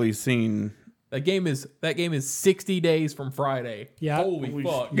barely seen. That game is 60 days from Friday. Yeah. Holy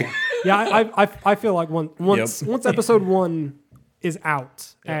fuck. Yeah, I feel like once episode 1 is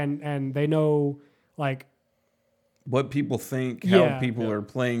out and they know like what people think, how people are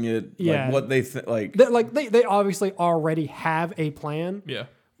playing it, like what they think, they obviously already have a plan. Yeah.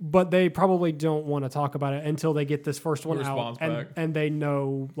 But they probably don't want to talk about it until they get this first one out and they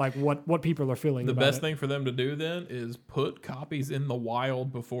know like what people are feeling. The best thing for them to do then is put copies in the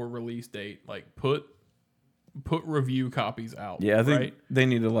wild before release date. Like put review copies out. Yeah, I think they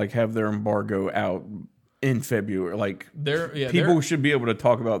need to like have their embargo out in February. Like people should be able to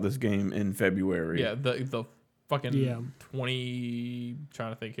talk about this game in February. Yeah, the fucking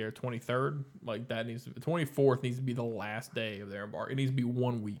 23rd, like that needs to be, 24th needs to be the last day of their embargo. It needs to be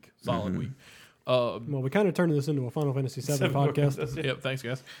 1 week, solid week. Well, we kind of turned this into a Final Fantasy VII podcast. Yep, thanks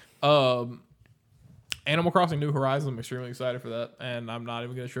guys. Animal Crossing New Horizons, I'm extremely excited for that, and I'm not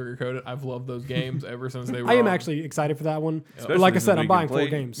even going to sugarcoat it. I've loved those games ever since they were. I am actually excited for that one. But like I said, I'm buying 4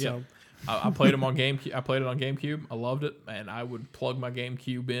 games. So I played them on GameCube. I played it on GameCube. I loved it, and I would plug my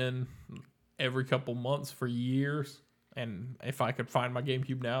GameCube in every couple months for years, and if I could find my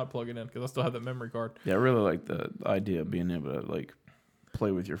GameCube now, I'd plug it in because I still have that memory card. Yeah, I really like the idea of being able to like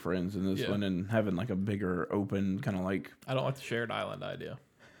play with your friends in this one and having like a bigger open kind of like. I don't like the shared island idea.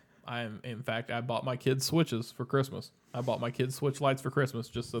 In fact, I bought my kids Switches for Christmas. I bought my kids Switch Lights for Christmas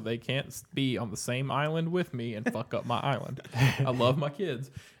just so they can't be on the same island with me and fuck up my island. I love my kids,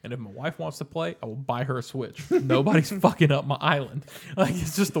 and if my wife wants to play, I will buy her a Switch. Nobody's fucking up my island. Like,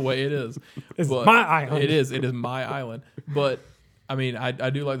 it's just the way it is. It's my island. It is my island. But I mean, I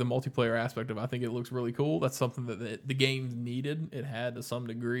do like the multiplayer aspect of it. I think it looks really cool. That's something that the game needed. It had to some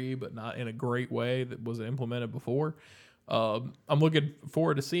degree, but not in a great way that was implemented before. I'm looking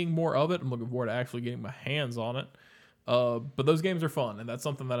forward to seeing more of it. I'm looking forward to actually getting my hands on it. But those games are fun, and that's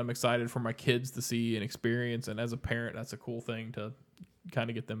something that I'm excited for my kids to see and experience. And as a parent, that's a cool thing to kind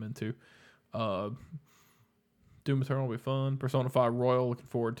of get them into. Doom Eternal will be fun. Persona 5 Royal, looking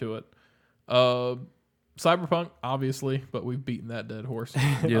forward to it. Cyberpunk, obviously, but we've beaten that dead horse.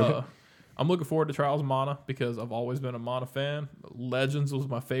 I'm looking forward to Trials of Mana because I've always been a Mana fan. Legends was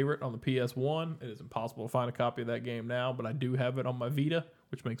my favorite on the PS1. It is impossible to find a copy of that game now, but I do have it on my Vita,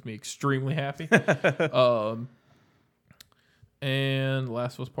 which makes me extremely happy. And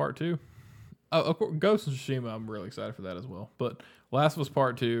Last of Us Part 2. Of course, Ghost of Tsushima, I'm really excited for that as well. But Last of Us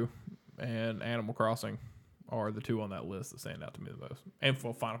Part 2 and Animal Crossing are the two on that list that stand out to me the most. And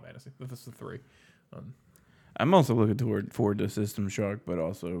for Final Fantasy. This is the three. I'm also looking forward to System Shock, but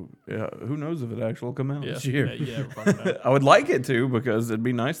also, who knows if it actually will come out this year. I would like it to, because it'd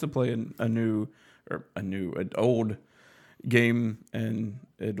be nice to play an old game, and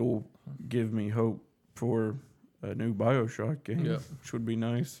it'll give me hope for a new BioShock game, which would be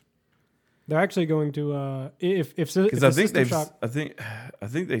nice. They're actually going to because I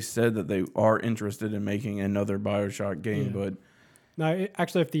think they said that they are interested in making another BioShock game, but no,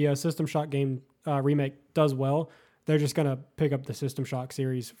 actually, if the System Shock game remake does well, they're just gonna pick up the System Shock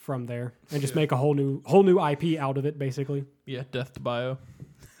series from there and just make a whole new IP out of it, basically. Yeah, Death to Bio.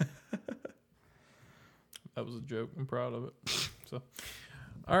 That was a joke. I'm proud of it. So,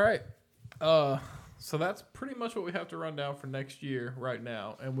 all right. So that's pretty much what we have to run down for next year right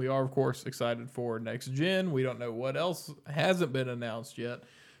now. And we are, of course, excited for next gen. We don't know what else hasn't been announced yet.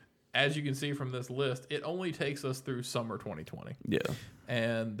 As you can see from this list, it only takes us through summer 2020. Yeah.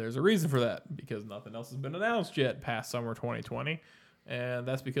 And there's a reason for that, because nothing else has been announced yet past summer 2020. And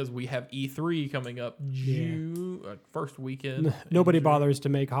that's because we have E3 coming up June, first weekend. Nobody bothers to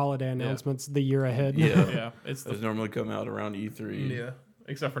make holiday announcements the year ahead. Yeah. Those normally come out around E3. Yeah.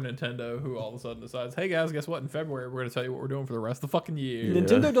 Except for Nintendo, who all of a sudden decides, hey guys, guess what? In February, we're going to tell you what we're doing for the rest of the fucking year.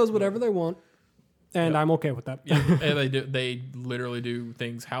 Nintendo does whatever they want, and I'm okay with that. And they do. They literally do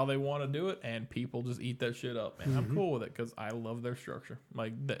things how they want to do it, and people just eat that shit up. And I'm cool with it because I love their structure.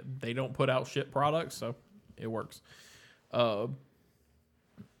 Like, they don't put out shit products, so it works. But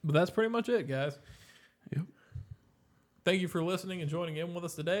that's pretty much it, guys. Yep. Thank you for listening and joining in with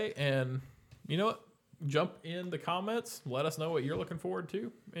us today. And you know what? Jump in the comments. Let us know what you're looking forward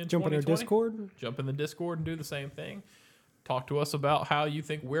to in 2020. Jump in our Discord. Jump in the Discord and do the same thing. Talk to us about how you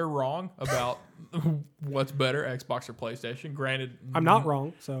think we're wrong about what's better, Xbox or PlayStation. Granted, I'm not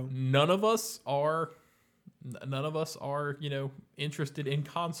wrong. So none of us are, interested in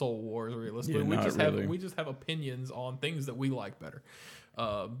console wars. Realistically, we just have opinions on things that we like better.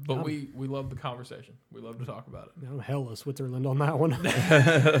 But we love the conversation. We love to talk about it. No, hell, Switzerland on that one.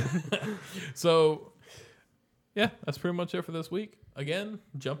 So, yeah, that's pretty much it for this week. Again,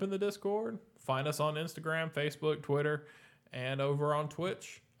 jump in the Discord. Find us on Instagram, Facebook, Twitter, and over on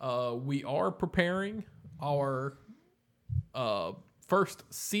Twitch. We are preparing our first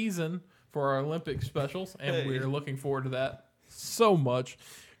season for our Olympic specials, and we're looking forward to that so much.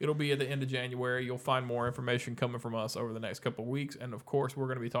 It'll be at the end of January. You'll find more information coming from us over the next couple of weeks. And, of course, we're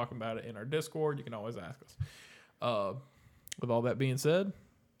going to be talking about it in our Discord. You can always ask us. With all that being said,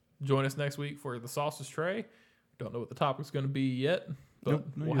 join us next week for the Sausage Tray. Don't know what the topic's going to be yet, but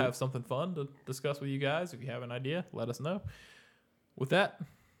we'll have something fun to discuss with you guys. If you have an idea, let us know. With that,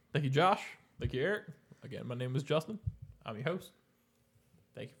 thank you, Josh. Thank you, Eric. Again, my name is Justin. I'm your host.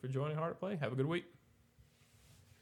 Thank you for joining Hard to Play. Have a good week.